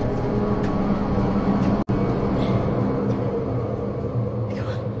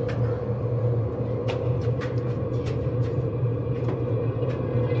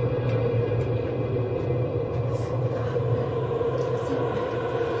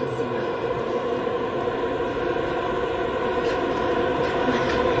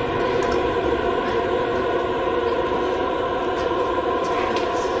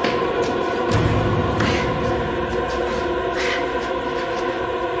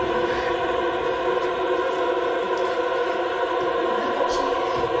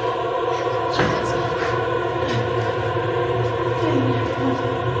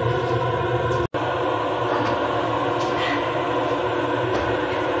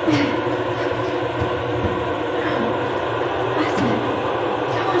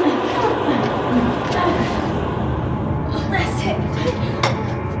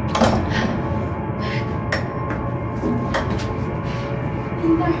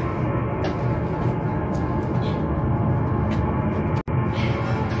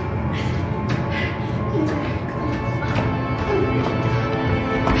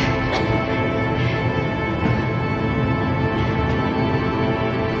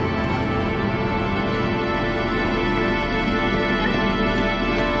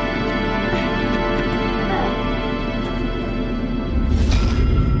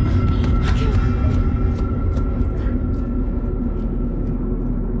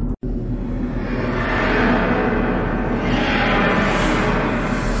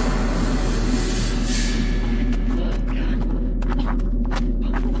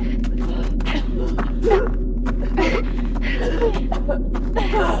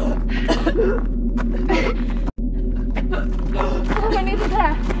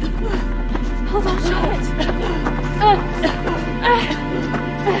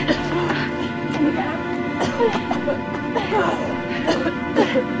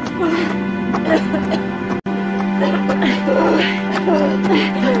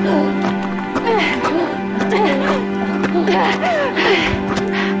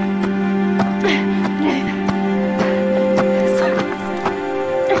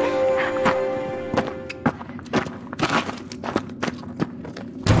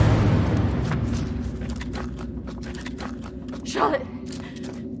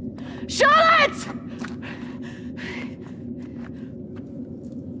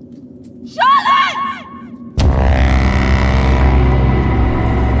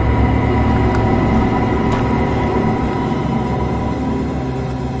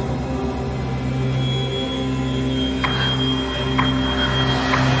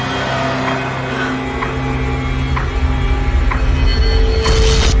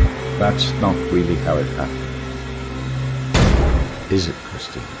 That's not really how it happened. Is it,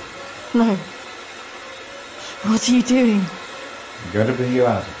 Christine? No. What are you doing? I'm going to bring you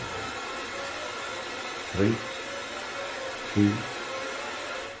out of it. 3, 2,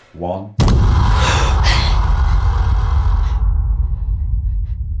 1.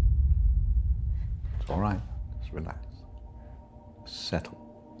 It's all right. Just relax. Settle.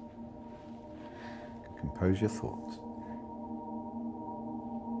 Compose your thoughts.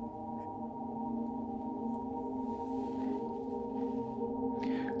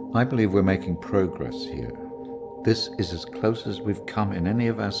 I believe we're making progress here. This is as close as we've come in any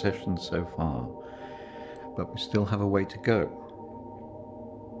of our sessions so far, but we still have a way to go.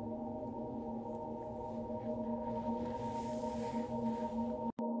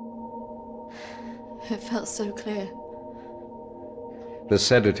 It felt so clear. The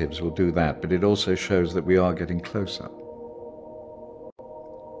sedatives will do that, but it also shows that we are getting closer.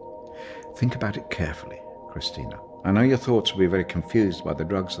 Think about it carefully, Christina. I know your thoughts will be very confused by the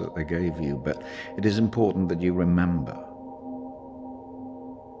drugs that they gave you, but it is important that you remember.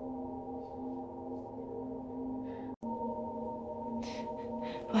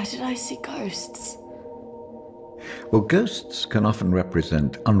 Why did I see ghosts? Well, ghosts can often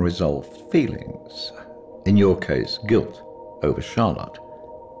represent unresolved feelings. In your case, guilt over Charlotte,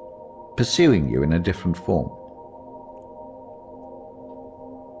 pursuing you in a different form.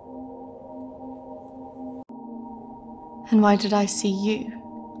 And why did I see you?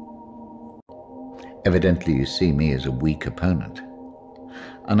 Evidently you see me as a weak opponent,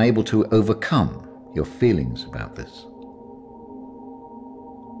 unable to overcome your feelings about this.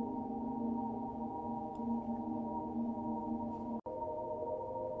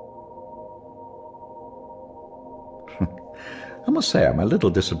 I must say I'm a little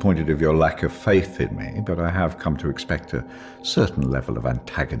disappointed of your lack of faith in me, but I have come to expect a certain level of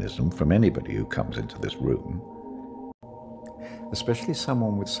antagonism from anybody who comes into this room. Especially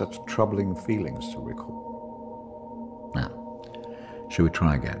someone with such troubling feelings to recall. Now, shall we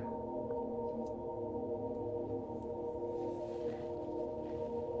try again?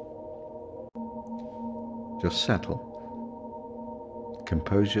 Just settle.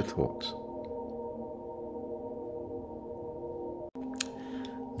 Compose your thoughts.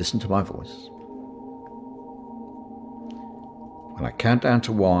 Listen to my voice. When I count down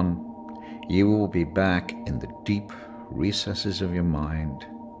to 1, you will be back in the deep recesses of your mind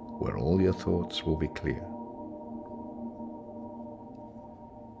where all your thoughts will be clear.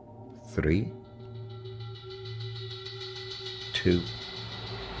 3, 2,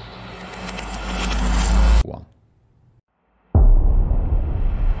 1.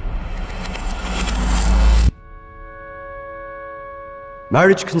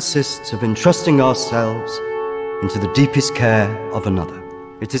 Marriage consists of entrusting ourselves into the deepest care of another.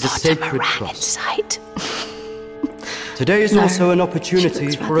 It is a sacred trust. Today is also an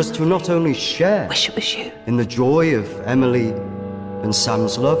opportunity for us to not only share in the joy of Emily and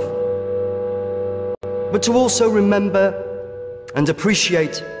Sam's love, but to also remember and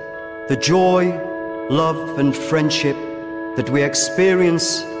appreciate the joy, love and friendship that we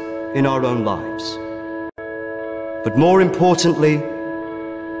experience in our own lives. But more importantly,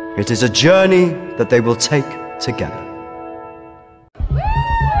 it is a journey that they will take together.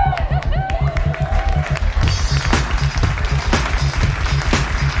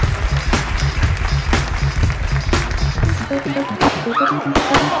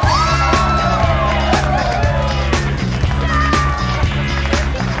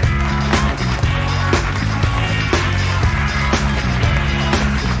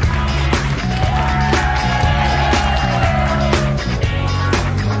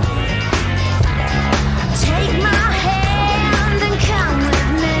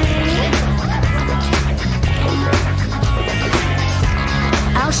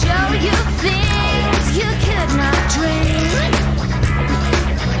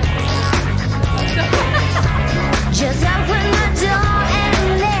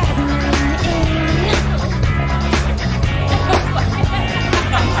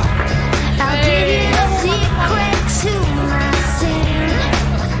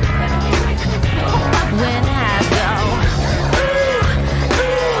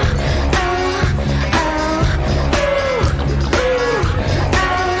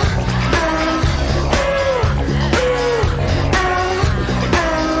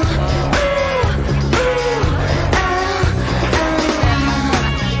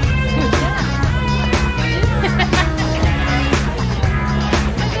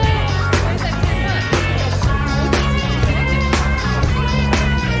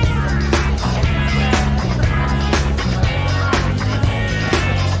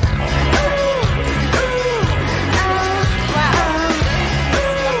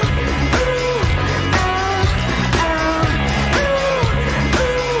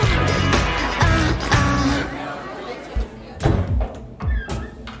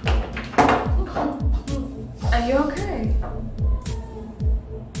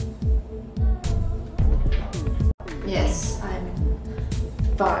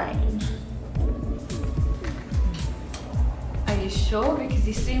 Sure, because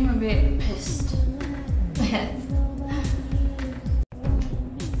you seem a bit pissed. Yes.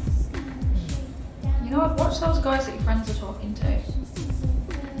 You know, I've watched those guys that your friends are talking to.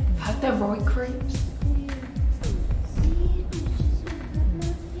 I've heard they're right creeps.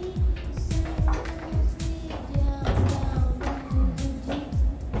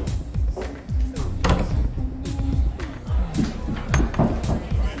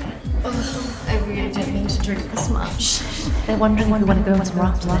 I really don't mean to drink this much. They're wondering if we want to go somewhere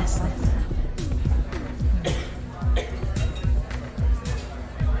after this.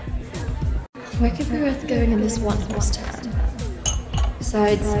 Where could be worth going in this one this time?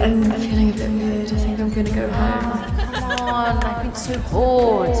 Besides, I'm feeling a bit weird. I think I'm gonna go home. Come on, I've been so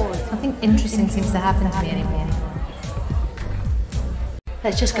bored. Nothing interesting seems to happen to me anymore.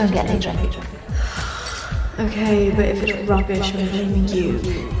 Let's just go and get a drink. Okay, but if it's rubbish, I'm blaming you.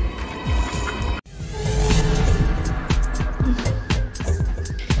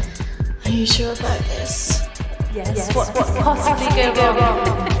 Are you sure about this? Yes. What could possibly go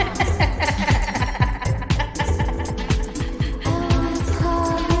wrong?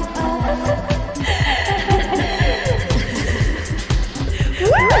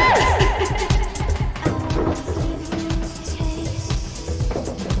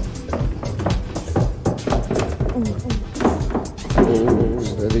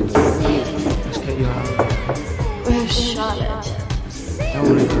 Let's get you out. Where's Charlotte? Don't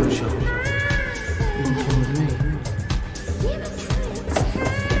worry about Charlotte. You can come with me.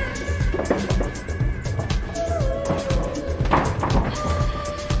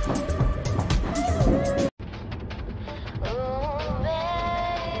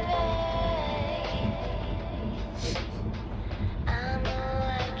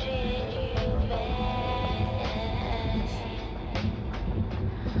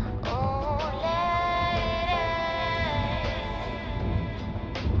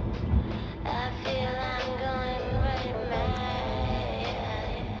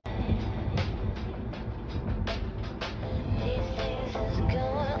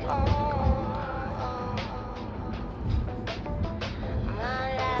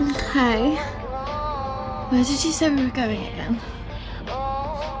 Hey, where did you say we were going again?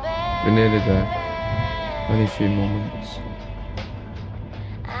 We're nearly there. Only a few more minutes.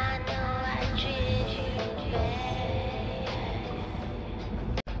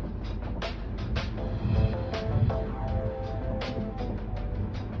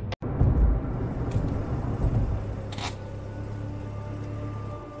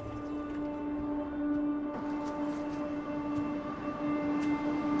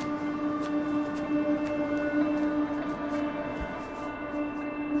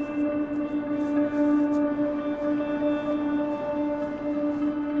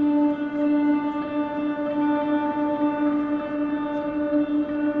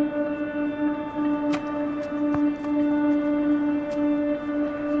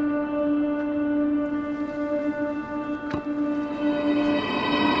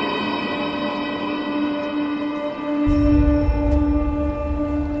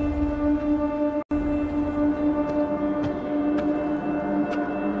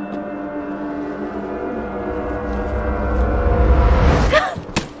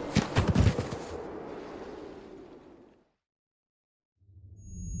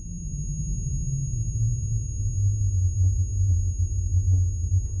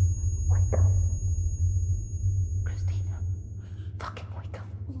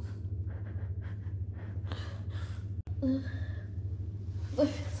 What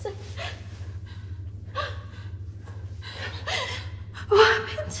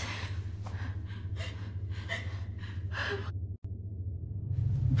happened?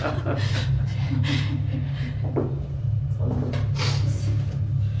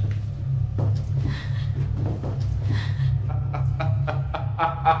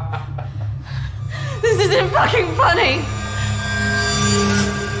 This isn't fucking funny!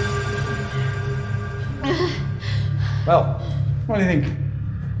 Well, what do you think?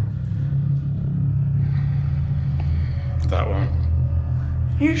 That one.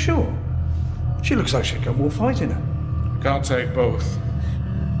 Are you sure? She looks like she's got more fight in her. Can't take both.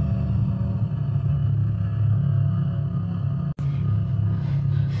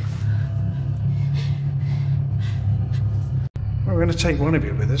 Well, we're going to take one of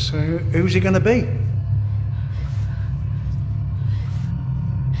you with us, so who's it going to be?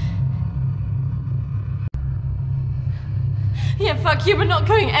 Yeah, fuck you, we're not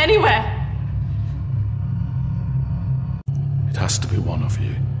going anywhere! It has to be one of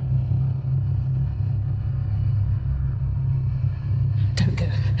you. Don't go.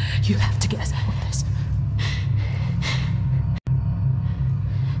 You have to get us out of this.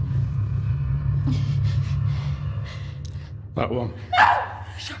 That one.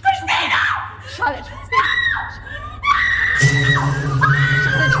 Christina! Shut it!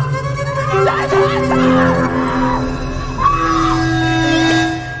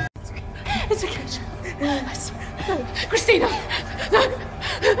 It's okay. I swear. Christina! No!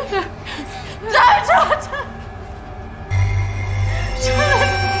 No! No, daughter!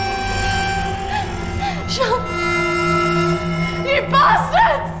 Shut! You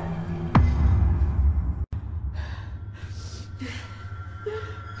bastards!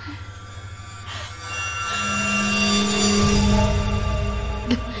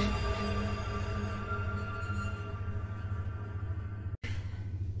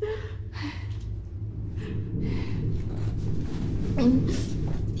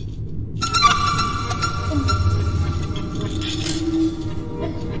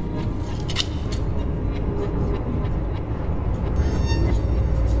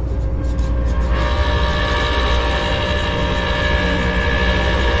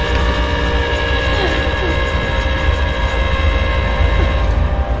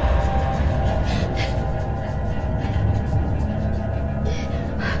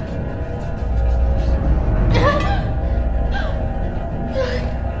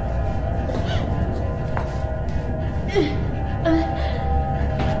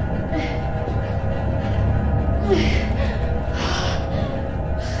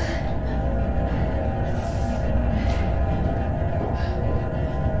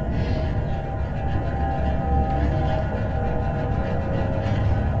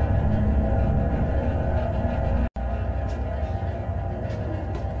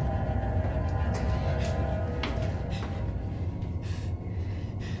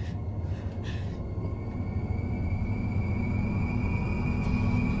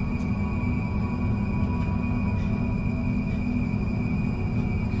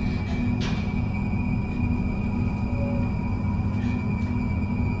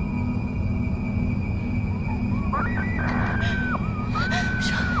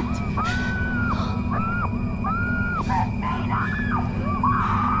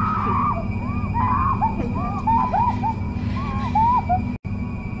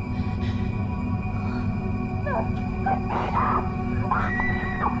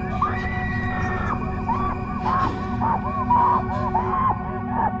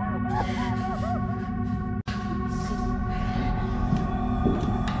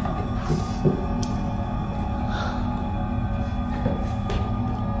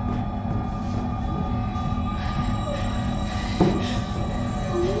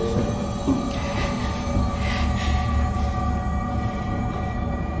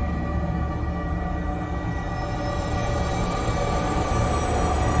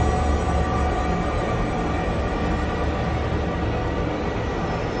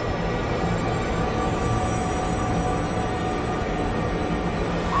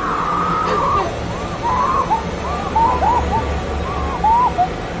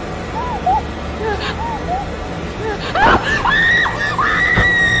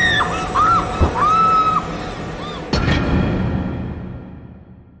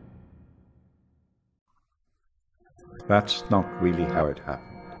 That's not really how it happened.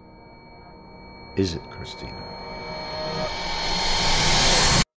 Is it, Christina?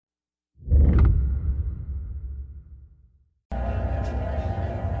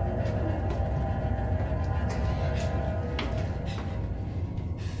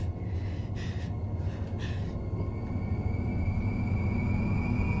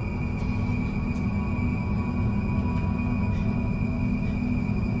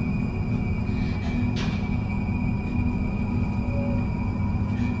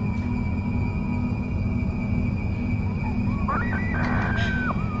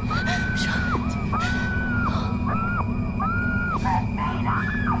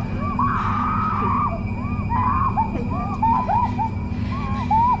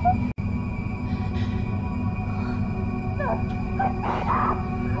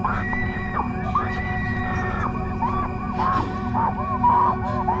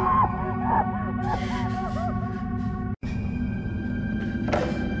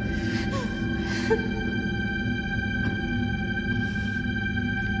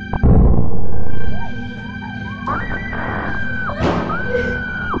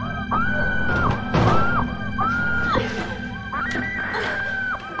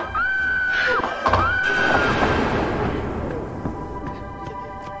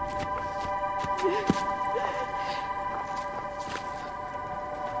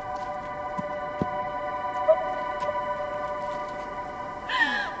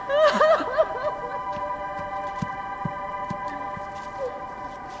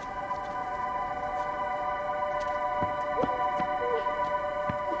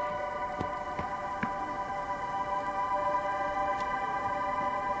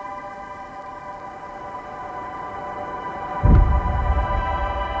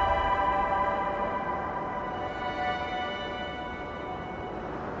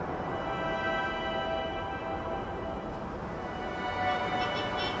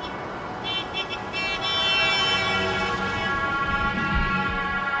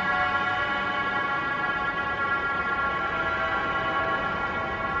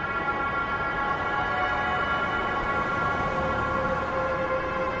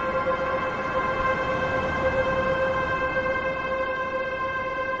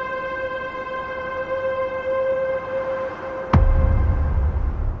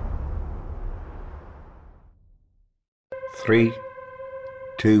 3,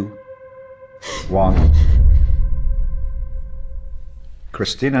 2, 1.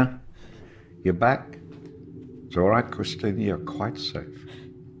 Christina, you're back. It's all right, Christina, you're quite safe.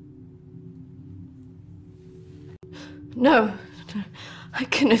 No, I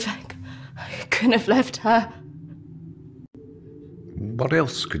couldn't have left her. What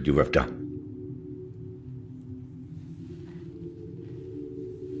else could you have done?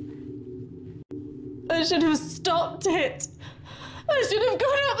 I should have stopped it. I should have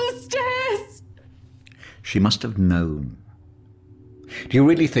gone up the stairs. She must have known. Do you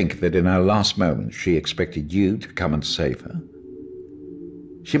really think that in her last moments she expected you to come and save her?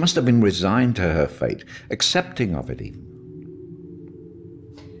 She must have been resigned to her fate, accepting of it even.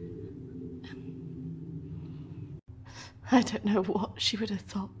 I don't know what she would have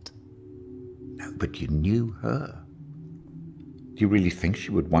thought. No, but you knew her. Do you really think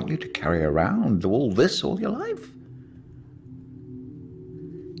she would want you to carry around all this all your life?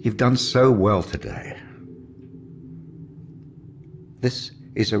 You've done so well today. This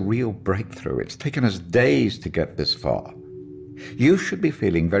is a real breakthrough. It's taken us days to get this far. You should be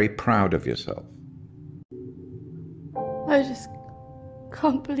feeling very proud of yourself. I just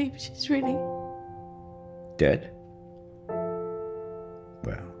can't believe she's really... Dead?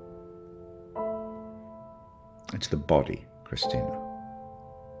 Well, it's the body, Christina,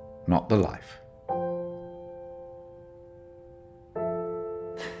 not the life.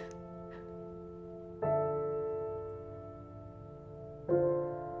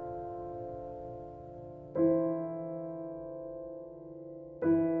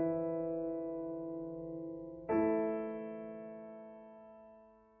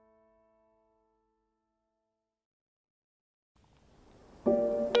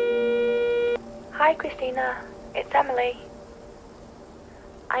 Hi Christina, it's Emily.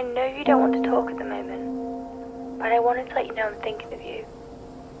 I know you don't want to talk at the moment, but I wanted to let you know I'm thinking of you.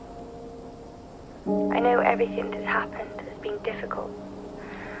 I know everything that's happened has been difficult,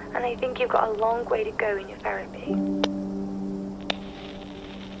 and I think you've got a long way to go in your therapy.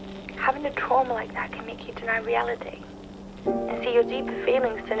 Having a trauma like that can make you deny reality and see your deeper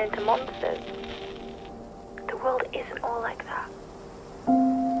feelings turn into monsters. The world isn't all like that.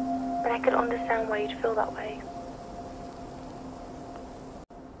 But I could understand why you'd feel that way.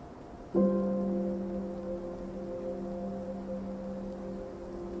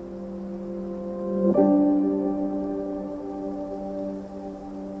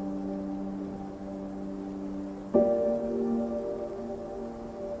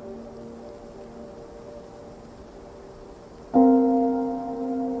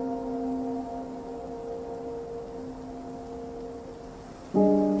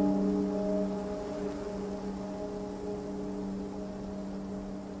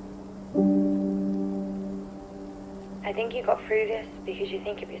 I think you got through this because you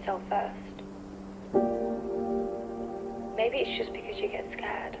think of yourself first. Maybe it's just because you get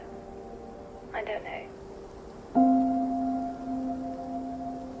scared. I don't know.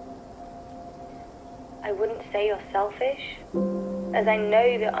 I wouldn't say you're selfish, as I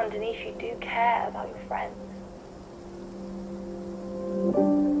know that underneath you do care about your friends.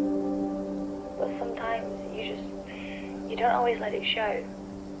 But sometimes you don't always let it show.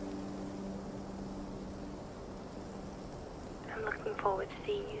 I'm looking forward to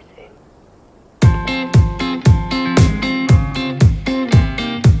seeing you soon.